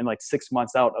phone and like 6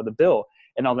 months out of the bill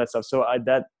and all that stuff. So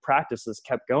that practice has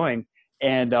kept going.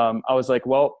 And I was like,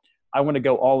 well, I want to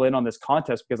go all in on this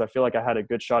contest because I feel like I had a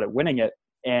good shot at winning it.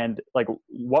 And like,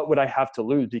 what would I have to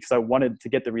lose? Because I wanted to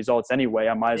get the results anyway.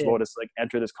 I might as well just like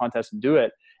enter this contest and do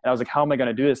it. And I was like, how am I going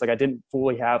to do this? Like, I didn't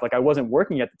fully have, like, I wasn't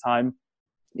working at the time,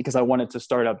 because I wanted to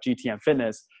start up GTM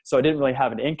Fitness. So I didn't really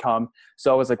have an income.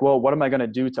 So I was like, well, what am I going to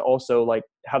do to also like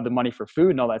have the money for food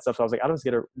and all that stuff? So I was like, I'll just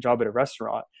get a job at a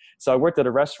restaurant. So I worked at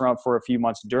a restaurant for a few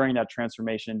months during that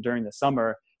transformation, during the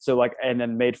summer. So like, and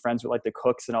then made friends with like the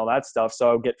cooks and all that stuff. So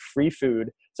I would get free food.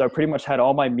 So I pretty much had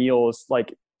all my meals,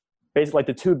 like basically like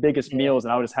the two biggest meals,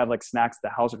 and I would just have like snacks at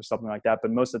the house or something like that.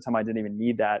 But most of the time I didn't even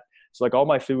need that. So like all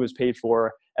my food was paid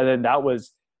for. And then that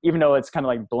was, even though it's kind of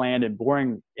like bland and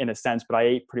boring in a sense, but I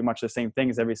ate pretty much the same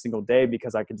things every single day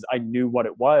because I knew what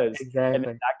it was. Exactly. And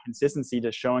then that consistency,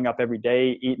 just showing up every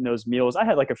day, eating those meals. I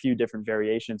had like a few different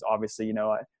variations, obviously, you know,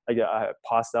 I had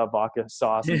pasta, vodka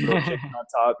sauce, and grilled chicken on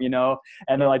top, you know,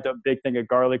 and then like the big thing of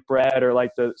garlic bread, or like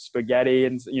the spaghetti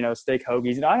and, you know, steak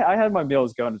hoagies. You know, I had my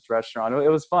meals going to the restaurant. It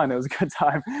was fun. It was a good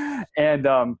time.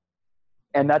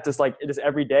 And that just like, it just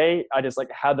every day I just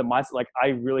like had the mindset, like, I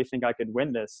really think I could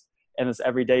win this. And it's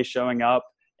every day showing up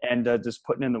and just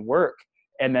putting in the work,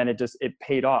 and then it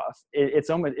paid off. It's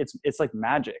almost, it's like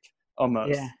magic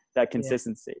almost, that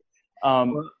consistency.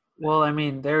 Well, I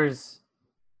mean,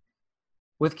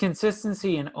 with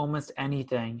consistency in almost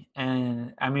anything,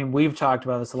 and I mean, we've talked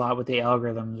about this a lot with the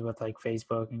algorithms with like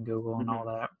Facebook and Google and all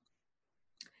that.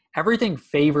 Everything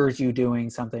favors you doing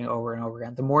something over and over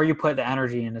again. The more you put the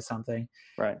energy into something,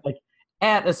 right? Like,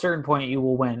 at a certain point, you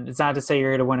will win. It's not to say you're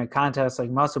going to win a contest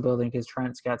like muscle building, because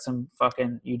Trent's got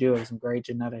you do have some great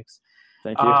genetics.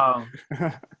 Thank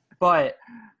you. But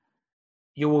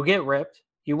you will get ripped.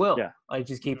 You will. Yeah. Like,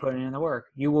 just keep putting in the work.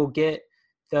 You will get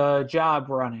the job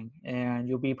running and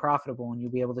you'll be profitable and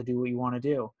you'll be able to do what you want to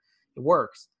do. It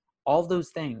works. All those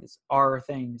things are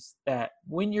things that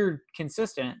when you're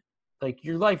consistent, like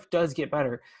your life does get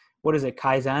better. What is it?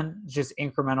 Kaizen, just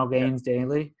incremental gains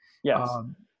daily. Yes.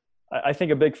 I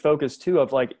think a big focus too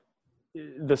of like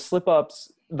the slip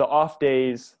ups, the off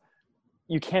days,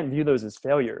 you can't view those as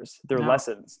failures. They're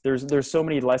lessons. There's so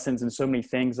many lessons and so many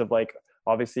things of like,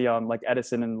 obviously like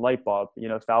Edison and light bulb,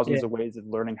 thousands of ways of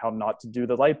learning how not to do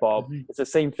the light bulb. It's the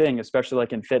same thing, especially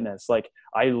like in fitness. Like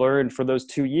I learned for those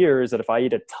 2 years that if I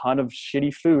eat a ton of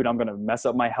shitty food, I'm going to mess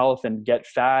up my health and get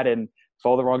fat and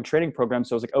follow the wrong training program.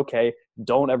 So I was like, okay,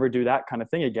 don't ever do that kind of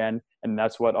thing again. And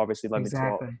that's what obviously led me to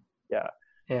all.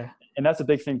 Yeah. And that's a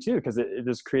big thing too, because it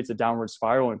just creates a downward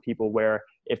spiral in people where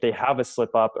if they have a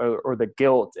slip up or the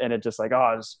guilt and it just like,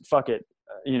 just fuck it,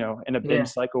 in a binge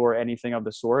cycle or anything of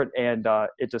the sort. And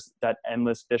it just that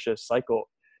endless vicious cycle,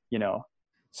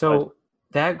 So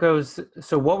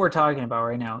so what we're talking about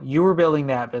right now, you were building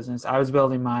that business. I was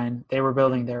building mine. They were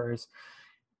building theirs.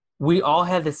 We all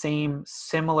had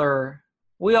the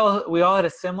we all had a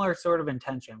similar sort of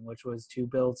intention, which was to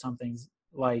build something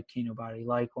like Kino Body,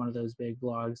 like one of those big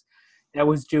blogs that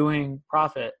was doing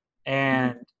profit.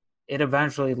 And it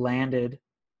eventually landed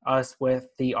us with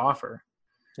the offer.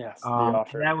 Yes, the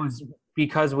offer. And that was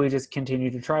because we just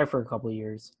continued to try for a couple of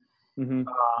years.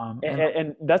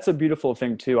 And that's a beautiful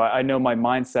thing too. I know my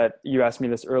mindset, you asked me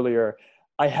this earlier,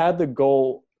 I had the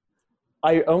goal.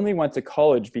 I only went to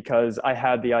college because I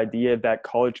had the idea that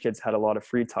college kids had a lot of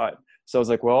free time. So I was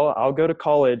like, well, I'll go to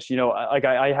college.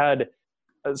 I had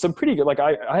some pretty good, like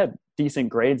I had decent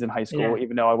grades in high school,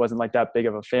 even though I wasn't like that big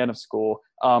of a fan of school.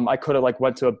 I could have like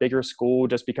went to a bigger school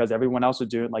just because everyone else was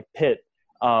doing like Pitt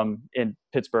in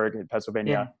Pittsburgh in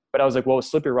Pennsylvania. But I was like, well,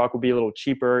 Slippery Rock will be a little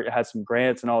cheaper. It has some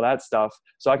grants and all that stuff.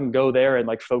 So I can go there and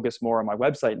like focus more on my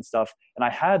website and stuff. And I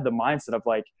had the mindset of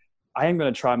like, I am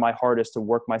going to try my hardest to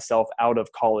work myself out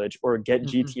of college or get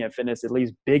GTM Fitness at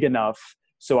least big enough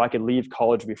so I could leave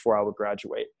college before I would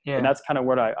graduate. And that's kind of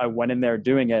what I went in there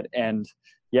doing it. And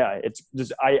it's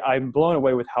just, I'm blown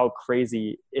away with how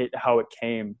crazy how it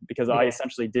came, because I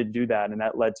essentially did do that. And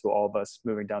that led to all of us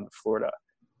moving down to Florida.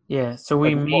 Yeah. So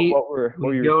we meet. What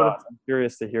were your thoughts? I'm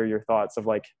curious to hear your thoughts of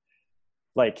like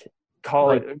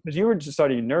college, because you were just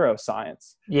studying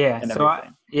neuroscience.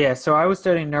 So I was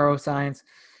studying neuroscience.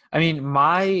 I mean,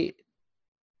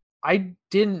 I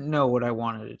didn't know what I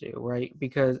wanted to do, right?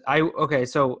 Because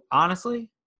so honestly,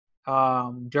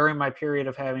 during my period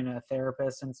of having a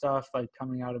therapist and stuff, like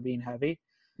coming out of being heavy,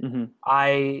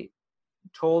 I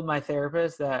told my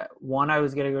therapist that one, I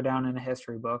was going to go down in a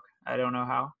history book. I don't know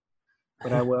how,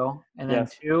 but I will. And then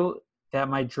two, that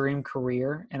my dream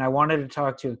career, and I wanted to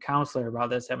talk to a counselor about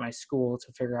this at my school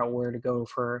to figure out where to go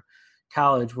for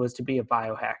college, was to be a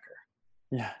biohacker.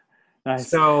 Yeah. Nice.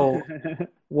 So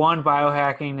one,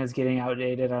 biohacking is getting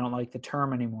outdated. I don't like the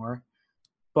term anymore.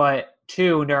 But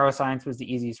two, neuroscience was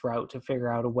the easiest route to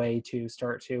figure out a way to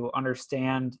start to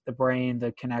understand the brain,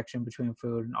 the connection between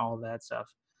food and all of that stuff.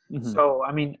 So,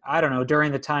 I mean, I don't know,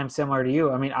 during the time similar to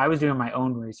you, I mean, I was doing my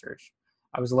own research.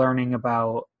 I was learning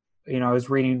about, I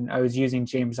was using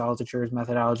James Altucher's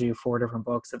methodology of 4 different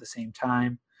books at the same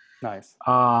time. Nice.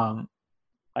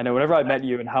 I know whenever I met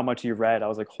you and how much you read, I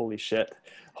was like, holy shit.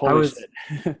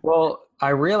 Well, I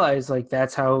realized like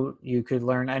that's how you could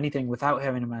learn anything without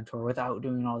having a mentor, without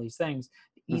doing all these things.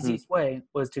 The easiest way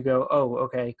was to go, oh,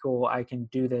 okay, cool. I can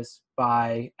do this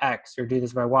by X or do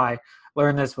this by Y,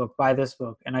 learn this book, buy this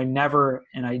book. And I never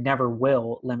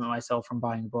will limit myself from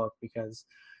buying a book, because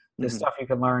the stuff you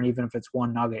can learn, even if it's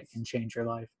one nugget, can change your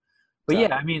life.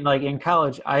 But I mean, like in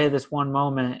college, I had this one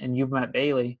moment, and you've met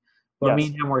Bailey, but me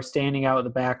and him were standing out at the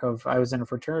back of, I was in a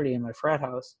fraternity in my frat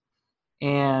house,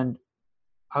 and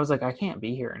I was like, I can't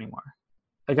be here anymore.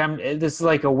 Like this is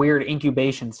like a weird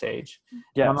incubation stage.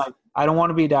 Yeah. I'm like, I don't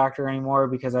want to be a doctor anymore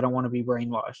because I don't want to be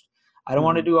brainwashed. I don't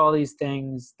want to do all these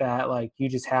things that like, you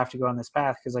just have to go on this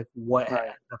path. Cause like what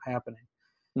ended up happening?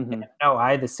 And no,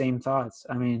 I had the same thoughts.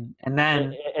 I mean, and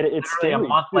then it's scary a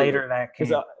month later that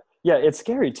came. It's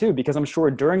scary too, because I'm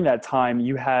sure during that time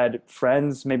you had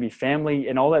friends, maybe family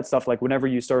and all that stuff. Like whenever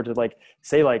you started to like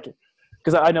say like,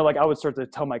 because I know like I would start to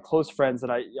tell my close friends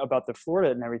about the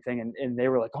Florida and everything. And they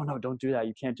were like, oh no, don't do that.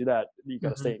 You can't do that. You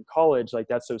got to stay in college. Like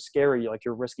that's so scary. Like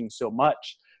you're risking so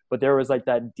much. But there was like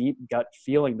that deep gut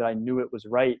feeling that I knew it was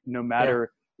right, no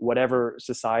matter whatever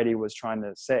society was trying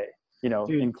to say,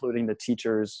 including the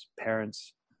teachers,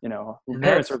 parents,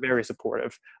 parents were very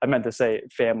supportive. I meant to say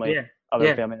family,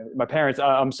 family. My parents,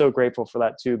 I'm so grateful for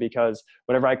that too, because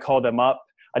whenever I called them up,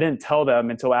 I didn't tell them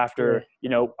until after,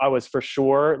 I was for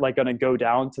sure like going to go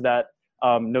down to that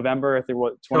November, I think,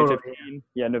 what, 2015? Totally.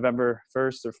 Yeah, November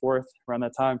 1st or 4th, around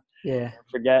that time. Yeah.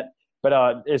 I forget.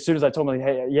 But as soon as I told them, like,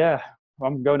 hey, yeah,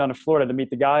 I'm going down to Florida to meet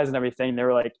the guys and everything, they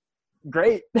were like,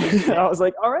 great. I was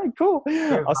like, all right, cool.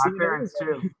 Dude, I'll see my you parents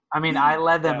later. too. I mean, I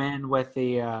led them in with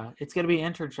the it's going to be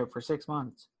an internship for 6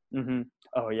 months. Mm-hmm.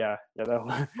 Oh yeah,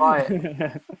 yeah. But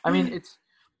I mean,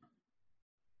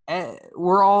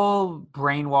 we're all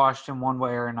brainwashed in one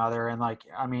way or another, and like,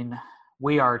 I mean,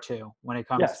 we are too when it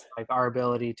comes to like our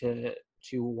ability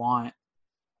to want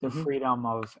the freedom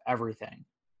of everything.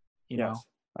 You know,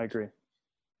 I agree.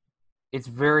 It's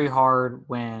very hard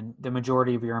when the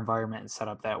majority of your environment is set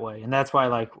up that way. And that's why,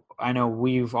 like, I know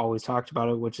we've always talked about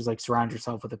it, which is like surround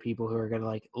yourself with the people who are going to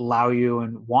like allow you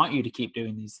and want you to keep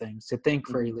doing these things, to think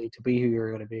freely, to be who you're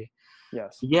going to be.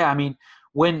 Yes. Yeah. I mean,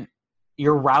 when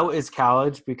your route is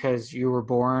college because you were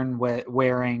born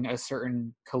wearing a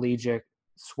certain collegiate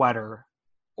sweater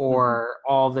or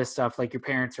all this stuff, like your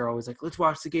parents are always like, let's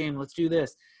watch the game, let's do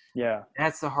this. Yeah.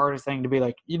 That's the hardest thing, to be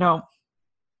like, you know,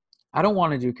 I don't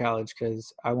want to do college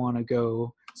because I want to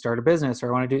go start a business, or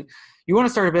I want to do – you want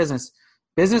to start a business.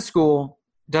 Business school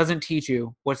doesn't teach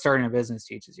you what starting a business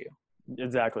teaches you.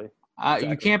 Exactly.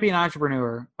 You can't be an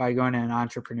entrepreneur by going to an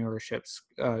entrepreneurship,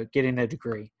 getting a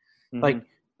degree. Like,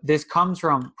 this comes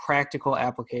from practical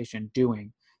application,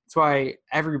 doing. That's why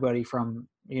everybody from,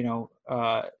 you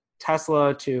know,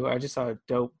 Tesla to – I just saw a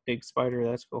dope big spider.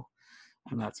 That's cool.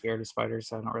 I'm not scared of spiders,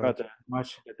 so I don't really care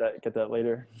much. Get that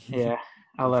later. Yeah.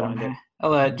 I'll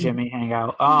let Jimmy hang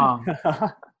out.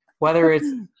 Whether it's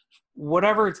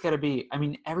whatever it's going to be. I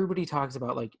mean, everybody talks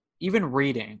about, like, even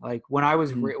reading. Like, when I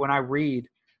was when I read,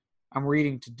 I'm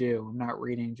reading to do. I'm not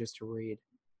reading just to read.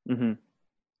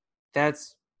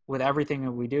 That's with everything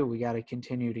that we do. We got to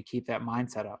continue to keep that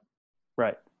mindset up.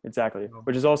 Right. Exactly.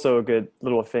 Which is also a good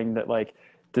little thing, that like,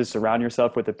 to surround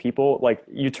yourself with the people. Like,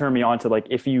 you turn me on to, like,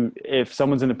 if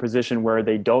someone's in a position where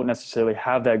they don't necessarily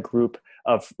have that group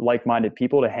of like-minded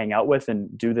people to hang out with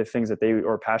and do the things that they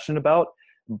are passionate about,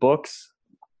 books,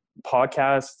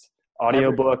 podcasts,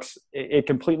 audiobooks, it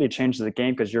completely changes the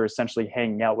game, because you're essentially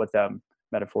hanging out with them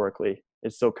metaphorically.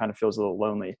 It still kind of feels a little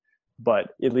lonely, but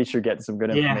at least you're getting some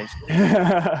good information.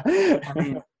 I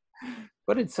mean,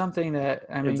 but it's something that,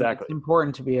 I mean, it's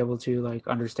important to be able to like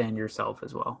understand yourself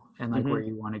as well, and like where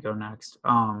you want to go next.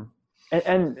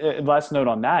 And last note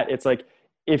on that, it's like,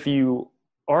 if you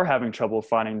are having trouble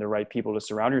finding the right people to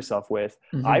surround yourself with,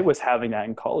 I was having that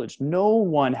in college. No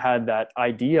one had that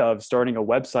idea of starting a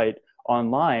website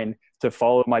online to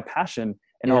follow my passion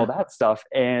and all that stuff.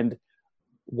 And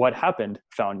what happened?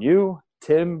 Found you,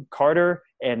 Tim, Carter,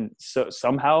 and so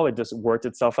somehow it just worked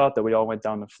itself out that we all went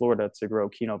down to Florida to grow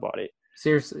Kino Body.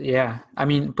 Seriously, yeah. I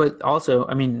mean, but also,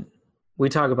 I mean, we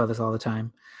talk about this all the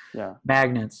time. Yeah.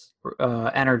 Magnets,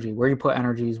 energy. Where you put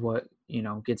energy is what, you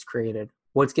know, gets created.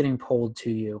 What's getting pulled to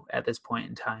you at this point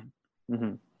in time?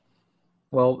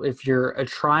 Well, if you're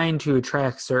trying to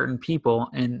attract certain people,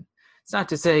 and it's not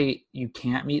to say you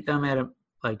can't meet them at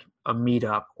a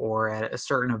meetup or at a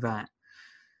certain event.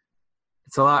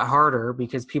 It's a lot harder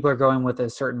because people are going with a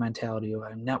certain mentality of,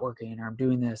 I'm networking or I'm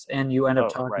doing this, and you end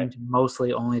up talking to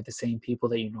mostly only the same people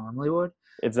that you normally would.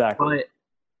 Exactly.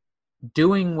 But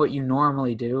doing what you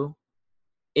normally do,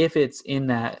 if it's in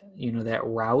that, you know, that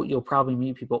route, you'll probably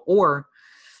meet people. Or,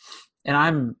 and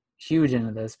I'm huge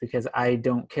into this because I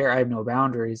don't care. I have no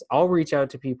boundaries. I'll reach out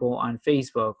to people on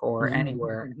Facebook or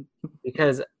anywhere,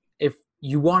 because if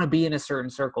you want to be in a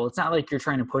certain circle, it's not like you're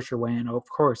trying to push your way in. Of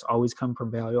course, always come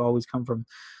from value, always come from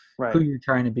who you're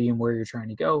trying to be and where you're trying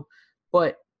to go.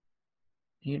 But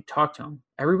you talk to them.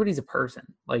 Everybody's a person.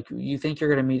 Like, you think you're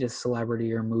going to meet a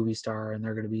celebrity or a movie star and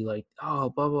they're going to be like, oh,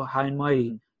 blah, blah, high and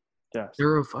mighty. Yes.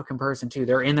 They're a fucking person too.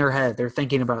 They're in their head. They're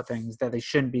thinking about things that they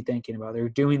shouldn't be thinking about. They're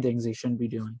doing things they shouldn't be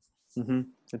doing.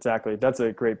 Exactly. That's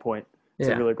a great point. It's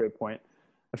a really great point.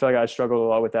 I feel like I struggled a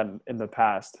lot with that in the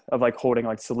past, of like holding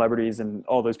like celebrities and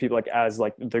all those people like as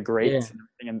like the greats and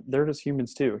everything. And they're just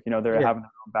humans too. You know, they're having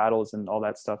their own battles and all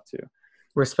that stuff too.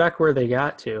 Respect where they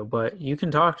got to, but you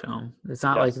can talk to them. It's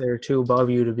not like they're too above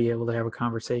you to be able to have a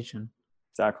conversation.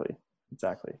 Exactly.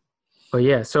 But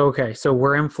yeah, so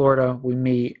we're in Florida. We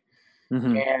meet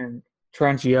and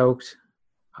Trent's yoked.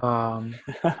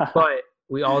 But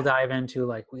we all dive into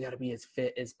like, we got to be as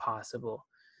fit as possible.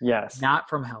 Yes. Not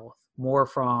from health, more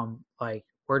from like,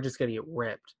 we're just going to get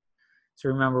ripped. So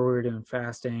remember, we were doing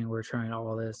fasting. We're trying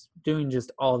all this, doing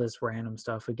just all this random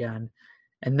stuff again.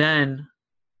 And then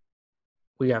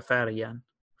we got fat again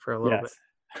for a little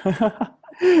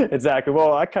bit. Exactly.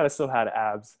 Well, I kind of still had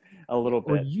abs a little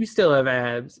bit. Well, you still have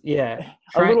abs. Yeah.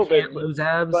 A little bit. Can't lose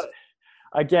abs. But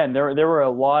again, there were a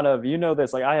lot of,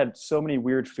 this, like I had so many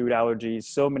weird food allergies,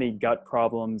 so many gut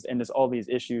problems, and just all these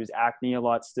issues, acne a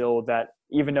lot still, that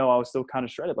even though I was still kind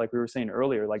of shredded, like we were saying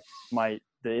earlier, like the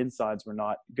insides were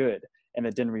not good, and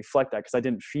it didn't reflect that because I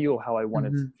didn't feel how I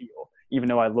wanted to feel, even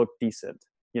though I looked decent,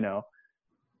 Yeah.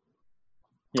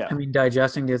 I mean,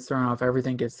 digestion gets thrown off.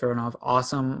 Everything gets thrown off.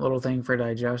 Awesome little thing for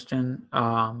digestion.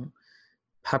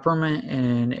 Peppermint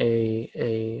in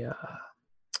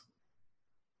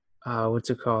what's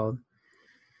it called?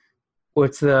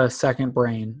 What's the second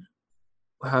brain?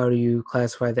 How do you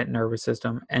classify that nervous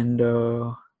system?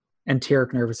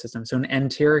 Enteric nervous system. So an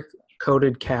enteric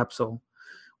coated capsule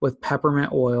with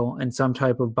peppermint oil and some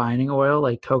type of binding oil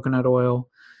like coconut oil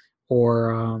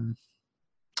or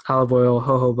olive oil,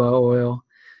 jojoba oil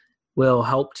will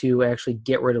help to actually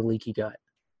get rid of leaky gut.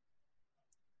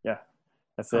 Yeah,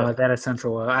 that's it. That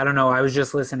essential oil. I don't know. I was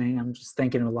just listening. I'm just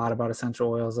thinking a lot about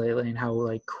essential oils lately and how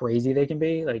like crazy they can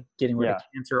be, like getting rid of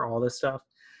cancer, all this stuff.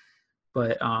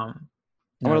 But I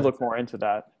want to look more into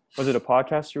that. Was it a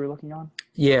podcast you were looking on?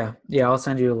 Yeah. I'll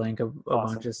send you a link of a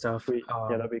bunch of stuff. Yeah,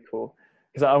 that'd be cool.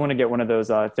 Because I want to get one of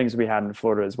those things we had in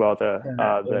Florida as well, the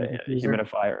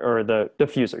humidifier or the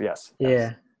diffuser. Yes.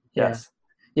 Yes.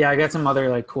 Yeah, I got some other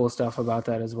like cool stuff about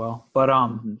that as well. But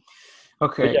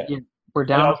okay, we're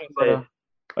down.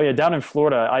 Down in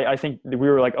Florida, I think we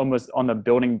were like almost on the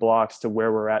building blocks to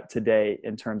where we're at today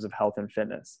in terms of health and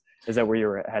fitness. Is that where you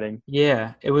were heading?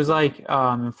 Yeah, it was like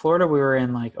in Florida we were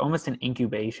in like almost an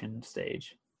incubation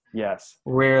stage. Yes.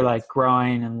 We're like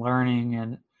growing and learning,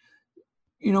 and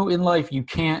in life you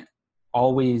can't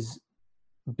always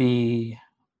be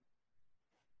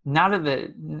not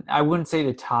at I wouldn't say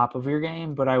the top of your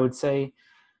game, but I would say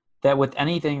that with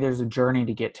anything, there's a journey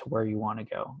to get to where you want to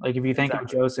go. Like if you think of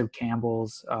Joseph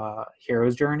Campbell's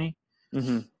hero's journey,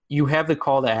 you have the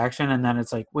call to action, and then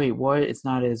it's like, wait, what? It's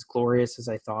not as glorious as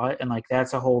I thought. And like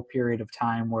that's a whole period of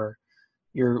time where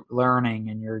you're learning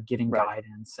and you're getting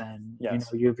guidance, and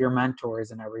you have your mentors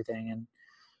and everything. And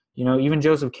even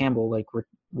Joseph Campbell, like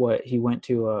what he went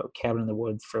to a cabin in the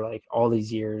woods for like all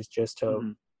these years just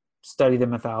to study the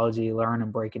mythology, learn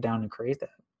and break it down and create that.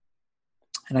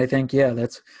 And I think,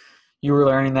 you were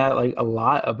learning that like a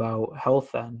lot about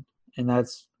health then. And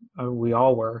that's, we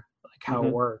all were, like how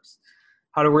it works,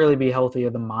 how to really be healthy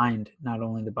of the mind, not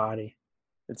only the body.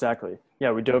 Exactly.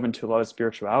 Yeah. We dove into a lot of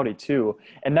spirituality too.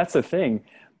 And that's the thing.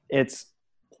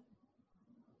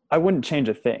 I wouldn't change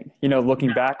a thing,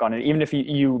 looking back on it, even if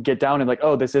you get down and like,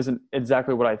 oh, this isn't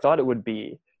exactly what I thought it would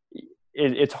be.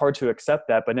 It's hard to accept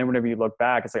that. But then whenever you look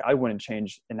back, it's like, I wouldn't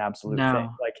change an absolute thing.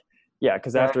 Like,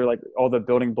 because after like all the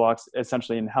building blocks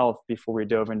essentially in health before we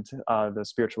dove into the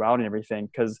spirituality and everything,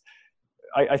 because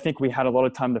I think we had a lot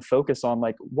of time to focus on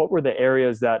like what were the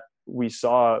areas that we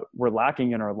saw were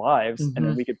lacking in our lives, and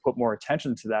then we could put more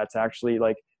attention to that to actually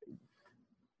like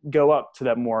go up to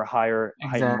that more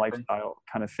heightened lifestyle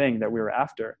kind of thing that we were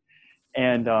after.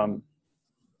 And you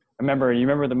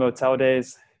remember the motel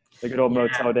days, the good old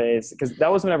motel days, because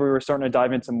that was whenever we were starting to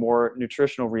dive into more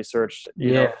nutritional research.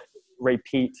 Ray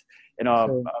Peat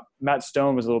and Matt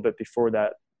Stone was a little bit before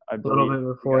that, I believe. A little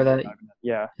bit before that.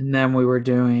 Yeah. And then we were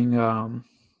doing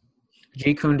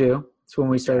Jeet Kune Do. That's when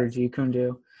we started Jeet Kune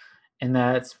Do. And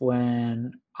that's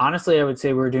when, honestly, I would say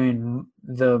we were doing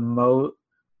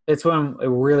it's when it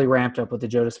really ramped up with the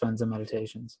Joe Dispenza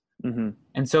meditations.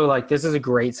 And so like, this is a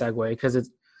great segue because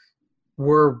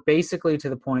we're basically to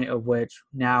the point of which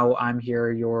now I'm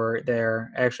here, you're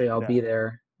there. Actually, I'll be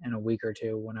there in a week or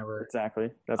two, whenever. Exactly.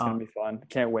 That's going to be fun.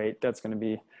 Can't wait. That's going to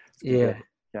be good.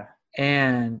 Yeah.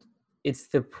 And it's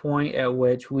the point at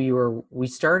which we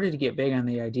started to get big on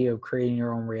the idea of creating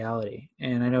your own reality.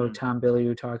 And I know Tom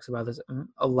Bilyeu talks about this.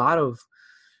 A lot of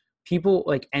people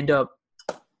like end up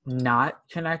not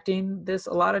connecting this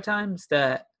a lot of times,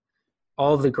 that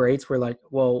all of the greats were like,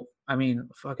 well, I mean,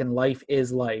 fucking life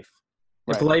is life.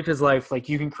 If life is life, like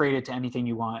you can create it to anything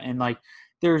you want. And like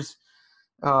there's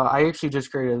I actually just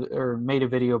made a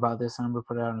video about this, and I'm going to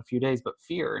put it out in a few days, but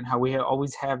fear and how we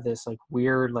always have this like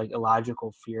weird, like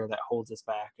illogical fear that holds us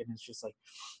back. And it's just like,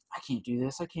 I can't do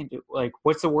this. I can't do, like,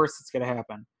 what's the worst that's going to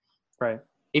happen? Right.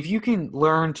 If you can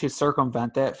learn to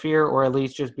circumvent that fear, or at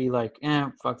least just be like,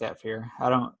 fuck that fear. I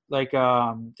don't like,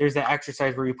 there's that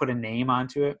exercise where you put a name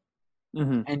onto it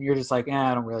and you're just like,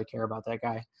 I don't really care about that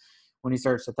guy when he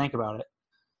starts to think about it.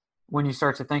 When you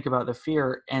start to think about the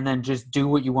fear and then just do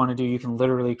what you want to do, you can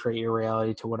literally create your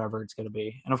reality to whatever it's going to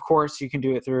be. And of course, you can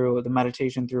do it through the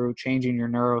meditation, through changing your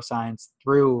neuroscience,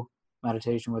 through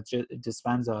meditation with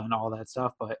Dispenza and all that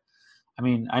stuff. But I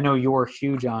mean, I know you're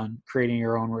huge on creating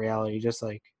your own reality, just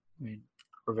like, I mean,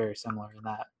 we're very similar in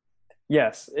that.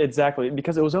 Yes, exactly.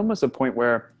 Because it was almost a point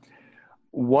where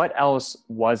what else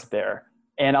was there?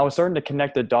 And I was starting to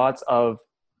connect the dots of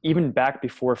even back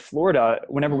before Florida,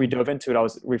 whenever we dove into it, I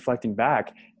was reflecting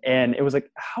back and it was like,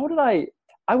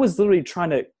 I was literally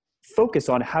trying to focus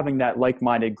on having that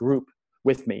like-minded group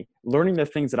with me, learning the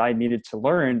things that I needed to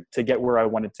learn to get where I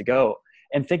wanted to go.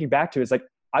 And thinking back to it, it's like,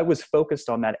 I was focused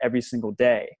on that every single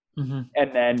day. Mm-hmm.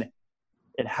 And then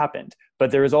it happened. But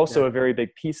there was also a very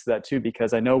big piece to that too,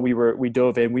 because I know we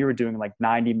dove in, we were doing like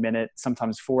 90-minute,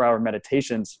 sometimes 4-hour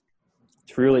meditations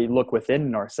to really look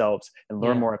within ourselves and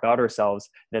learn more about ourselves.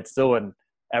 And it's still an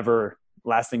ever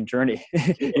lasting journey.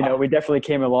 You know, we definitely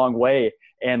came a long way.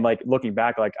 And like looking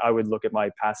back, like I would look at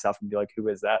my past self and be like, who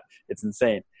is that? It's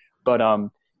insane. But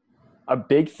a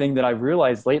big thing that I've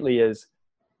realized lately is,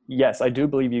 yes, I do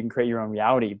believe you can create your own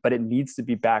reality, but it needs to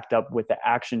be backed up with the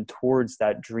action towards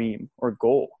that dream or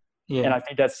goal. Yeah. And I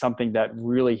think that's something that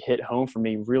really hit home for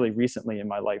me really recently in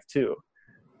my life too.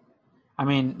 I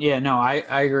mean, yeah, no, I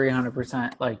agree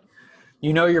 100%. Like,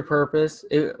 you know your purpose,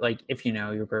 if you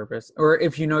know your purpose, or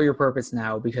if you know your purpose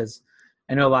now, because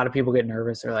I know a lot of people get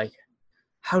nervous. They're like,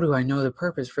 how do I know the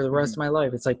purpose for the rest of my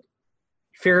life? It's like,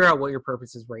 figure out what your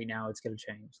purpose is right now. It's going to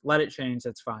change. Let it change.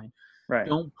 That's fine. Right.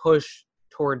 Don't push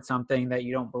towards something that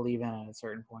you don't believe in at a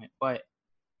certain point. But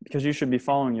because you should be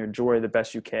following your joy the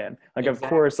best you can. Like, exactly. Of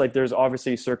course, like there's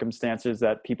obviously circumstances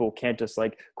that people can't just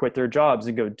like quit their jobs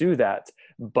and go do that,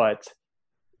 but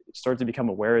start to become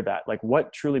aware of that. Like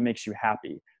what truly makes you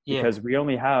happy? Because we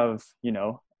only have, you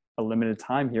know, a limited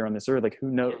time here on this earth. Like who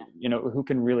knows, you know, who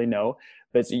can really know?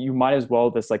 But you might as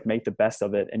well just like make the best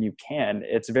of it. And you can.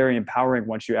 It's very empowering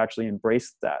once you actually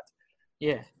embrace that.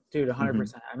 Yeah, dude,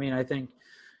 100%. I mean, I think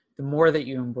the more that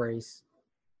you embrace,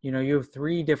 you know, you have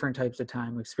 3 different types of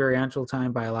time: experiential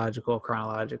time, biological,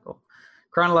 chronological.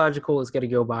 Chronological is going to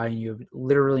go by and you have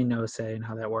literally no say in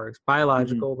how that works.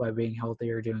 Biological, by being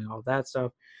healthier, doing all that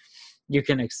stuff, you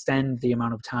can extend the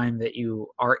amount of time that you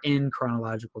are in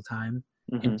chronological time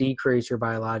and decrease your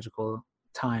biological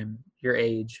time, your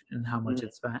age, and how much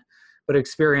it's spent. But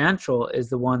experiential is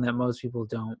the one that most people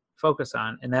don't focus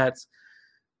on. And that's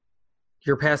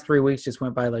your past 3 weeks just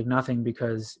went by like nothing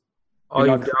because all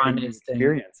you've done is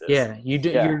experiences.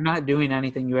 You're not doing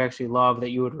anything you actually love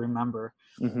that you would remember.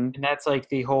 And that's like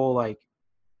the whole, like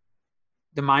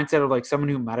the mindset of like someone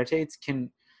who meditates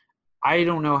I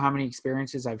don't know how many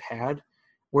experiences I've had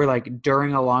where like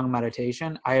during a long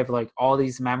meditation, I have like all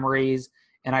these memories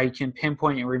and I can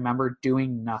pinpoint and remember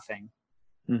doing nothing.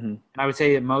 And I would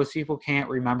say that most people can't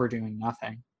remember doing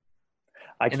nothing.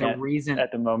 I can't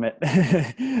at the moment.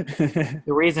 The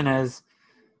reason is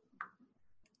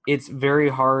it's very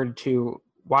hard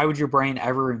why would your brain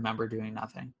ever remember doing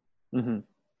nothing?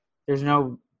 There's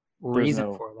no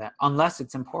reason for that unless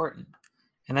it's important.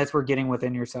 And that's where getting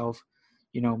within yourself,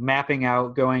 you know, mapping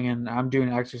out, going and I'm doing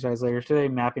an exercise later today,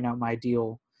 mapping out my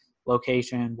ideal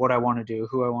location, what I want to do,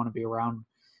 who I want to be around,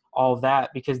 all of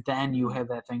that, because then you have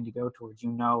that thing to go towards.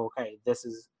 You know, okay, this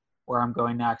is where I'm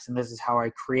going next, and this is how I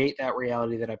create that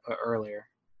reality that I put earlier.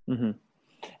 And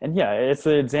yeah, it's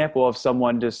an example of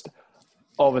someone just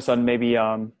all of a sudden maybe,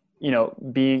 you know,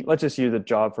 let's just use a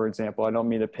job, for example. I don't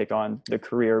mean to pick on the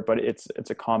career, but it's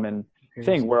a common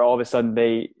thing where all of a sudden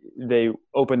they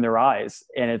open their eyes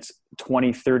and it's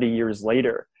 20, 30 years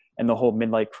later and the whole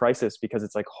midlife crisis, because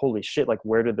it's like, holy shit, like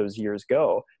where did those years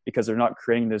go? Because they're not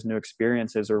creating those new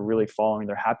experiences or really following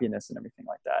their happiness and everything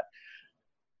like that.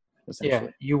 Yeah,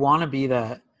 you want to be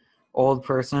that old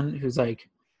person who's like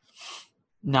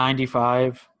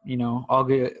 95, you know, all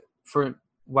good for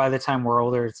by the time we're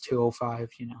older, it's 205,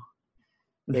 you know,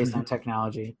 based on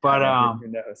technology. But who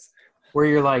knows? Where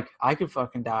you're like, I could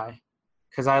fucking die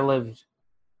because I lived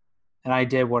and I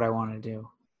did what I want to do.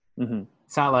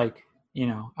 It's not like, you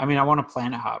know, I mean, I want to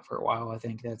Planet Hop for a while. I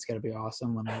think that's going to be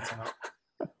awesome when that's out.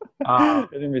 There's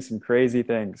going to be some crazy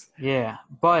things. Yeah,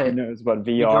 but who knows about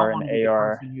VR and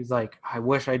AR. Who's like, I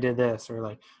wish I did this, or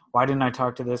like, why didn't I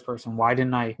talk to this person? Why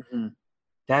didn't I?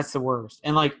 That's the worst.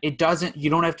 And like, you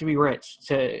don't have to be rich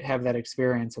to have that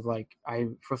experience of like, I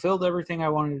fulfilled everything I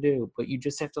wanted to do, but you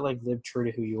just have to like live true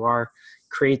to who you are,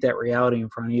 create that reality in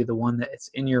front of you, the one that's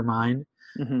in your mind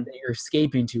that you're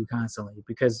escaping to constantly,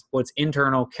 because what's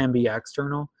internal can be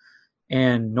external.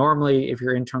 And normally if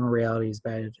your internal reality is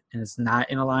bad and it's not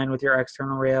in line with your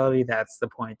external reality, that's the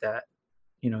point that,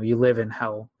 you know, you live in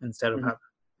hell instead of heaven.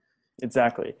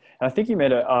 Exactly. And I think you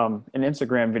made an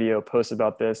Instagram video post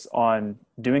about this on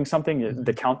doing something,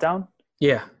 the countdown.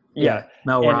 Yeah.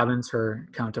 Mel Robbins, her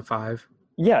count to 5.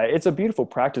 Yeah. It's a beautiful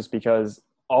practice because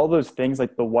all those things,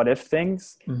 like the what if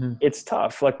things, it's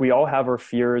tough. Like we all have our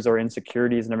fears, our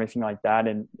insecurities and everything like that.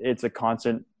 And it's a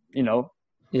constant,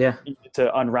 Yeah.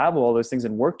 to unravel all those things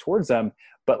and work towards them.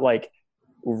 But like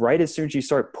right as soon as you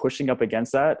start pushing up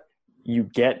against that, you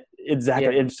get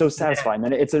exactly, it's so satisfying.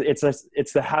 And it's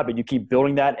the habit. You keep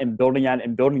building that and building that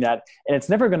and building that. And it's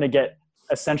never going to get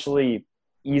essentially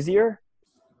easier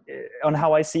on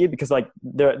how I see it, because like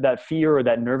that fear or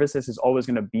that nervousness is always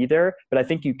going to be there. But I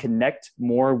think you connect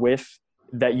more with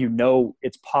that,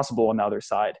 it's possible on the other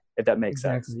side, if that makes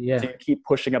sense. Yeah. So you keep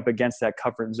pushing up against that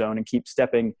comfort zone and keep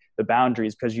stepping the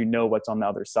boundaries because you know what's on the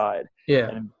other side. Yeah.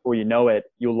 And before you know it,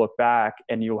 you'll look back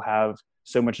and you'll have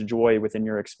so much joy within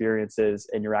your experiences,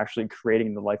 and you're actually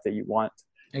creating the life that you want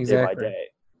day by day.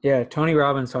 Yeah. Tony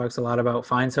Robbins talks a lot about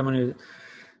find someone who,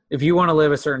 if you want to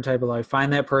live a certain type of life,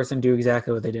 find that person, do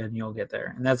exactly what they did, and you'll get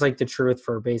there. And that's like the truth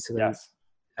for basically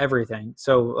everything.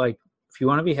 So like, if you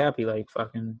want to be happy, like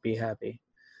fucking be happy.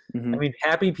 Mm-hmm. I mean,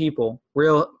 happy people,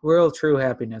 real true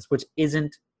happiness, which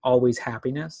isn't always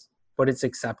happiness, but it's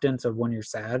acceptance of when you're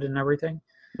sad and everything.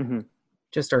 Mm-hmm.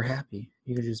 Just are happy.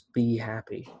 You can just be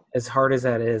happy. As hard as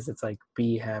that is, it's like,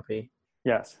 be happy.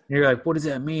 Yes. And you're like, what does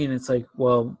that mean? It's like,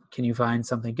 well, can you find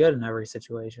something good in every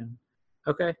situation?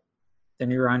 Okay.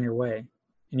 Then you're on your way.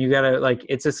 And you gotta, like,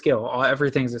 it's a skill.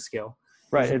 Everything's a skill.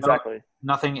 Right. Exactly.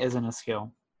 Nothing isn't a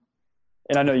skill.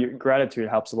 And I know your gratitude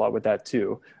helps a lot with that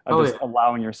too.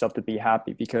 Allowing yourself to be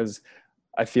happy, because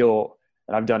I feel,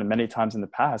 and I've done it many times in the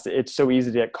past, it's so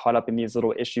easy to get caught up in these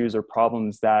little issues or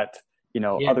problems that,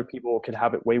 other people could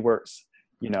have it way worse,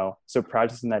 so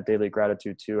practicing that daily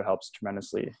gratitude too helps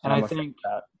tremendously. And I think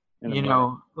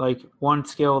that, like one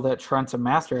skill that Trent's a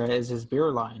master at is his beer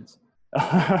lines.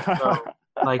 So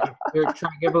like, you're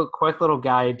trying to give a quick little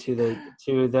guide to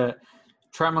the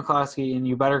Trent McCloskey, and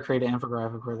you better create an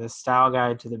infographic for this style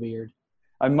guide to the beard.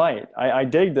 I might. I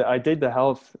dig the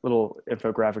health little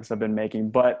infographics I've been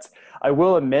making, but I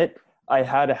will admit I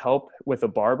had help with a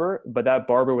barber, but that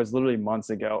barber was literally months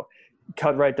ago.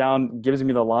 Cut right down, gives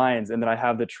me the lines, and then I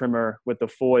have the trimmer with the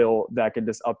foil that can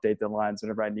just update the lines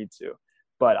whenever I need to.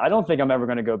 But I don't think I'm ever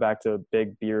going to go back to a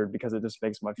big beard, because it just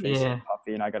makes my face so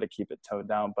puffy, and I got to keep it toned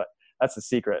down. But that's the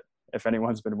secret, if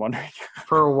anyone's been wondering.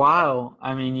 For a while,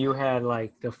 I mean, you had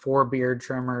like the 4 beard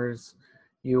trimmers.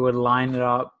 You would line it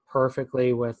up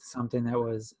perfectly with something that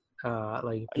was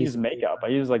like. I use makeup. I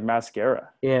use like mascara.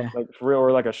 Yeah. Like for real,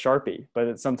 or like a Sharpie.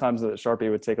 But sometimes the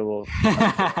Sharpie would take a little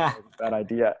bad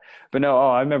idea. But no,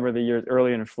 I remember the years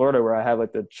early in Florida where I had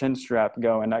like the chin strap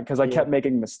going, because I kept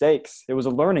making mistakes. It was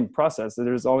a learning process.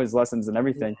 There's always lessons and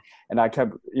everything. And I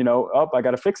kept, I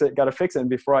got to fix it. And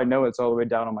before I know it, it's all the way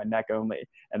down on my neck only.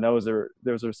 And those are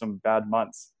some bad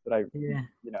months that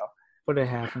But it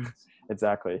happens.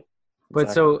 Exactly. But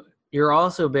so you're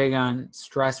also big on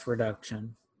stress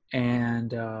reduction.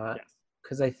 And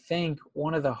because I think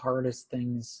one of the hardest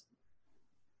things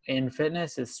in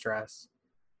fitness is stress.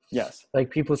 Yes. Like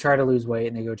people try to lose weight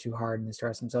and they go too hard and they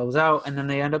stress themselves out, and then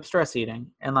they end up stress eating.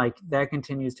 And like that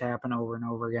continues to happen over and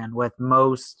over again with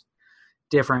most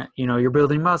different, you're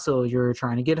building muscle, you're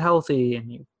trying to get healthy, and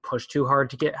you push too hard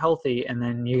to get healthy, and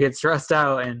then you get stressed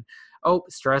out, and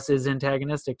stress is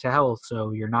antagonistic to health,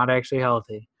 so you're not actually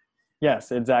healthy.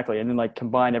 Yes, exactly. And then like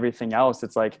combine everything else,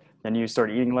 it's like then you start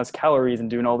eating less calories and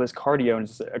doing all this cardio, and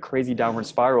it's a crazy downward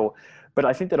spiral. But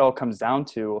I think that all comes down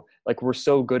to like, we're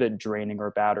so good at draining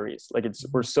our batteries. Like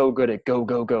we're so good at go,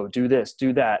 do this,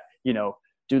 do that,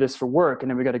 do this for work. And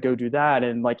then we got to go do that.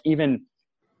 And like,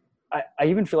 I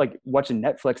even feel like watching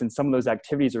Netflix and some of those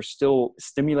activities are still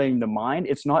stimulating the mind.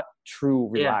 It's not true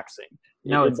relaxing.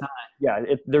 No, it's not. Yeah.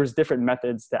 There's different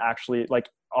methods to actually, like,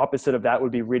 opposite of that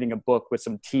would be reading a book with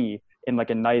some tea in like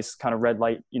a nice kind of red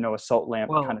light, a salt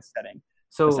lamp kind of setting.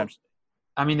 So essentially.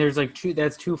 I mean, there's like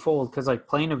that's twofold, because like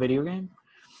playing a video game,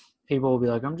 people will be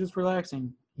like, I'm just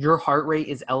relaxing. Your heart rate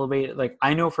is elevated. Like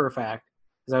I know for a fact,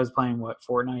 because I was playing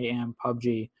Fortnite and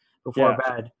PUBG before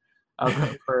bed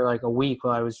for like a week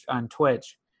while I was on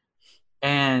Twitch.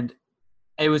 And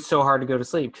it was so hard to go to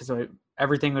sleep because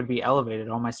everything would be elevated,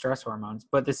 all my stress hormones.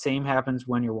 But the same happens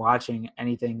when you're watching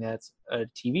anything that's a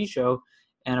TV show.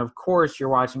 And of course, you're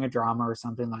watching a drama or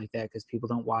something like that, because people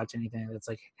don't watch anything that's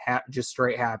like just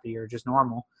straight happy or just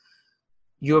normal.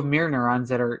 You have mirror neurons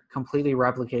that are completely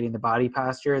replicating the body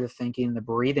posture, the thinking, the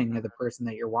breathing of the person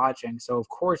that you're watching. So of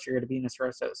course, you're going to be in a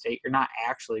stressed out state. You're not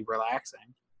actually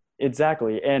relaxing.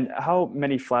 Exactly. And how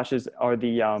many flashes are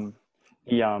the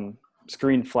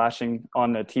screen flashing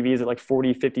on the TV? Is it like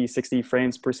 40, 50, 60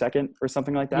 frames per second or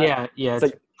something like that? Yeah. It's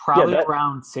like, probably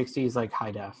around 60 is like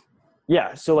high def.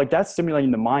 Yeah. So like that's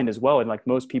stimulating the mind as well. And like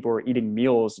most people are eating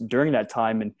meals during that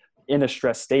time, and in a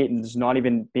stress state and just not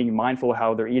even being mindful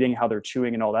how they're eating, how they're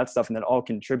chewing and all that stuff. And that all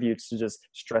contributes to just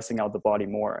stressing out the body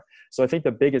more. So I think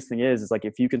the biggest thing is like,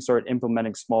 if you can start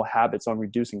implementing small habits on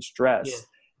reducing stress,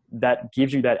 that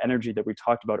gives you that energy that we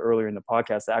talked about earlier in the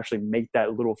podcast to actually make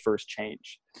that little first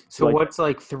change. So what's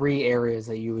like 3 areas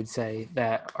that you would say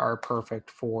that are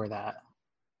perfect for that?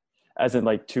 As in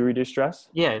like to reduce stress?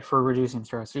 Yeah, for reducing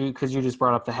stress. Because you just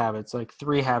brought up the habits, like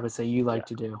 3 habits that you like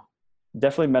to do.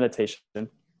 Definitely meditation,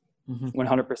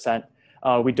 100%.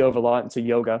 We dove a lot into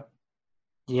yoga.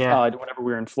 Whenever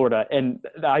we were in Florida. And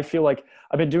I feel like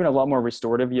I've been doing a lot more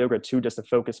restorative yoga too, just to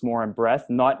focus more on breath,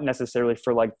 not necessarily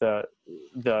for like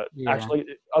actually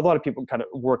a lot of people kind of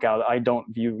work out. I don't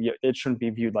view it shouldn't be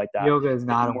viewed like that. Yoga is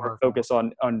not more focus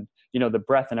on the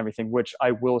breath and everything, which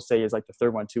I will say is like the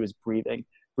third one too, is breathing.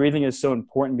 Breathing is so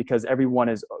important because everyone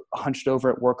is hunched over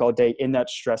at work all day in that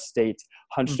stress state,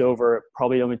 hunched over,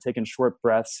 probably only taking short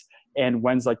breaths. And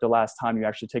when's like the last time you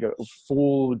actually take a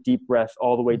full deep breath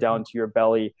all the way down to your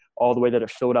belly, all the way that it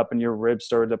filled up and your ribs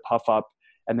started to puff up,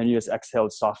 and then you just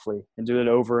exhaled softly and do it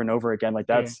over and over again. Like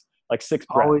that's like 6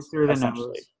 breaths. Always through the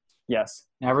nose. Yes.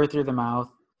 Never through the mouth.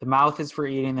 The mouth is for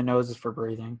eating. The nose is for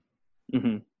breathing.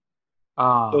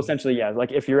 So essentially,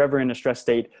 like if you're ever in a stress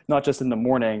state, not just in the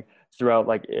morning, throughout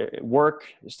like work,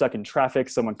 you're stuck in traffic,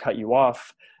 someone cut you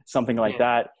off, something like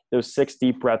that, those 6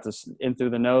 deep breaths in through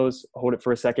the nose, hold it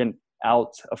for a second,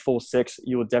 out a full 6,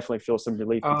 you will definitely feel some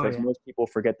relief because most people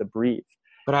forget to breathe.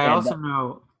 But I also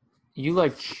know you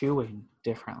like chewing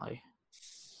differently.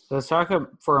 So let's talk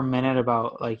for a minute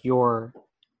about like the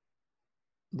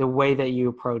way that you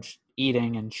approach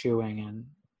eating and chewing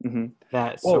and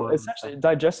that sort of essentially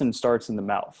digestion starts in the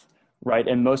mouth, right?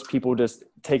 And most people just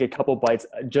take a couple bites,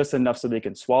 just enough so they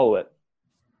can swallow it.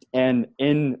 And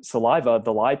in saliva,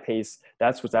 the lipase,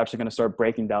 that's what's actually going to start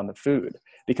breaking down the food,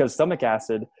 because stomach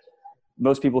acid,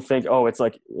 most people think, it's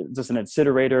like just an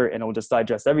incinerator and it'll just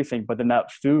digest everything. But then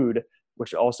that food,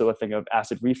 which also a thing of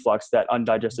acid reflux, that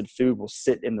undigested food will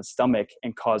sit in the stomach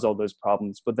and cause all those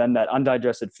problems. But then that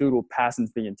undigested food will pass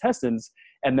into the intestines,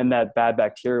 and then that bad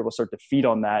bacteria will start to feed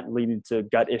on that, leading to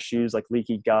gut issues like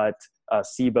leaky gut,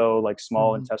 SIBO, like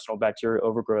small intestinal bacteria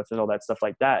overgrowth and all that stuff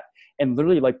like that. And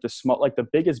literally like the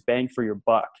biggest bang for your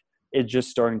buck is just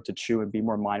starting to chew and be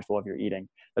more mindful of your eating.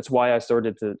 That's why I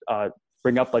started to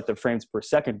bring up like the frames per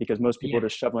second, because most people are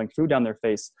just shoveling food down their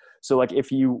face. So like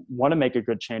if you want to make a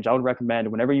good change, I would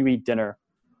recommend whenever you eat dinner,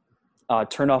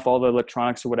 turn off all the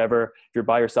electronics or whatever. If you're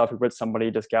by yourself, you're with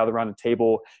somebody, just gather around the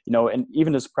table, and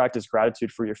even just practice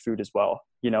gratitude for your food as well,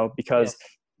 because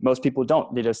most people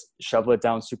don't. They just shovel it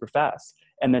down super fast.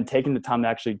 And then taking the time to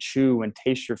actually chew and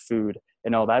taste your food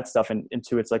and all that stuff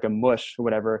into it's like a mush or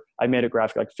whatever. I made a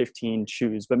graphic like 15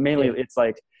 chews, but mainly it's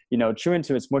like, chew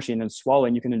into it's mushy and then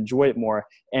swallowing, you can enjoy it more.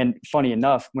 And funny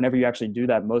enough, whenever you actually do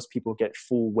that, most people get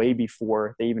full way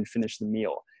before they even finish the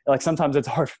meal. Like sometimes it's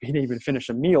hard for me to even finish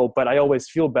a meal, but I always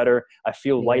feel better. I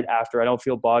feel light after. I don't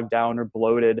feel bogged down or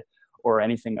bloated or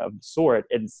anything of the sort.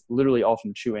 It's literally all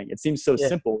from chewing. It seems so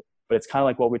simple, but it's kind of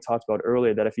like what we talked about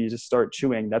earlier, that if you just start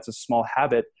chewing, that's a small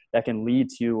habit that can lead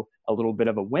to a little bit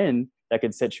of a win that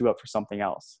could set you up for something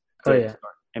else. Start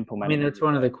implementing. I mean, that's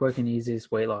one of the quick and easiest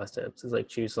weight loss tips is like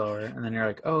chew slower. And then you're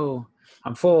like,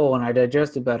 I'm full and I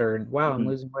digested better. And wow, I'm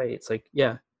losing weight. It's like,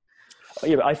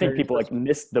 but I think people like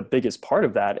miss the biggest part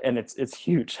of that, and it's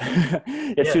huge.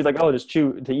 It's huge, like, just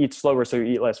chew to eat slower so you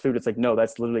eat less food. It's like, no,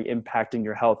 that's literally impacting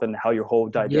your health and how your whole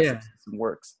digestive system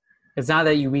works. It's not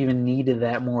that you even needed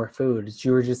that more food. It's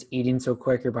you were just eating so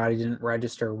quick your body didn't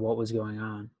register what was going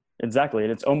on. Exactly.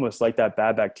 And it's almost like that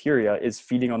bad bacteria is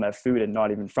feeding on that food and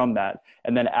not even from that.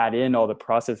 And then add in all the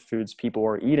processed foods people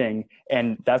are eating.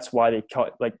 And that's why they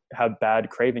have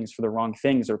bad cravings for the wrong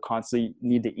things, or constantly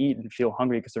need to eat and feel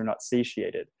hungry because they're not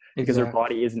satiated, because their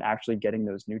body isn't actually getting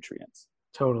those nutrients.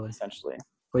 Totally. Essentially.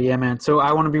 But yeah, man. So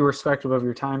I want to be respectful of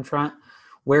your time, Trent.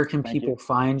 Where can people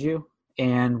find you?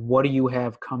 And what do you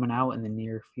have coming out in the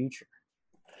near future?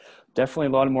 Definitely a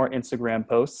lot more Instagram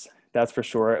posts. That's for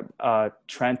sure.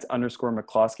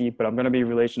 Trent_McCloskey, but I'm going to be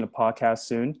releasing a podcast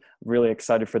soon. Really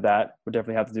excited for that. We'll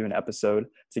definitely have to do an episode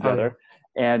together.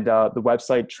 And the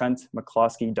website,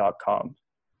 TrentMcCloskey.com.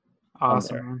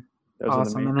 Awesome.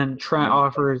 Awesome. And then Trent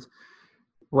offers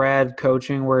rad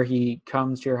coaching where he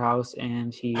comes to your house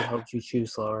and he helps you chew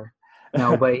slower.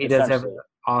 No, but he does have an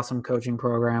awesome coaching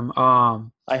program.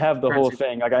 I have the whole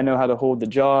thing. Like I know how to hold the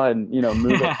jaw and,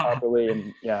 move it properly.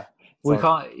 And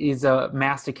he's a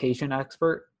mastication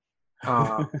expert.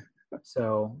 But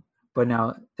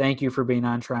no, thank you for being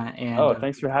on, Trent. And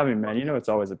thanks for having me, man. It's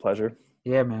always a pleasure.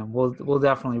 Yeah, man. We'll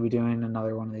definitely be doing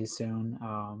another one of these soon.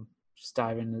 Just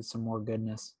dive into some more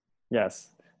goodness. Yes.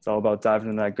 It's all about diving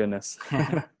into that goodness.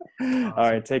 All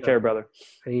right. Take care, brother.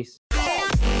 Peace.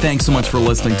 Thanks so much for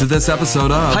listening to this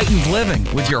episode of Heightened Living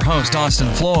with your host, Austin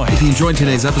Floyd. If you enjoyed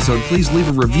today's episode, please leave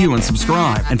a review and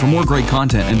subscribe. And for more great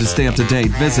content and to stay up to date,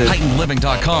 visit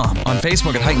heightenedliving.com, on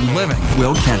Facebook at Heightened Living.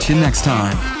 We'll catch you next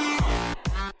time.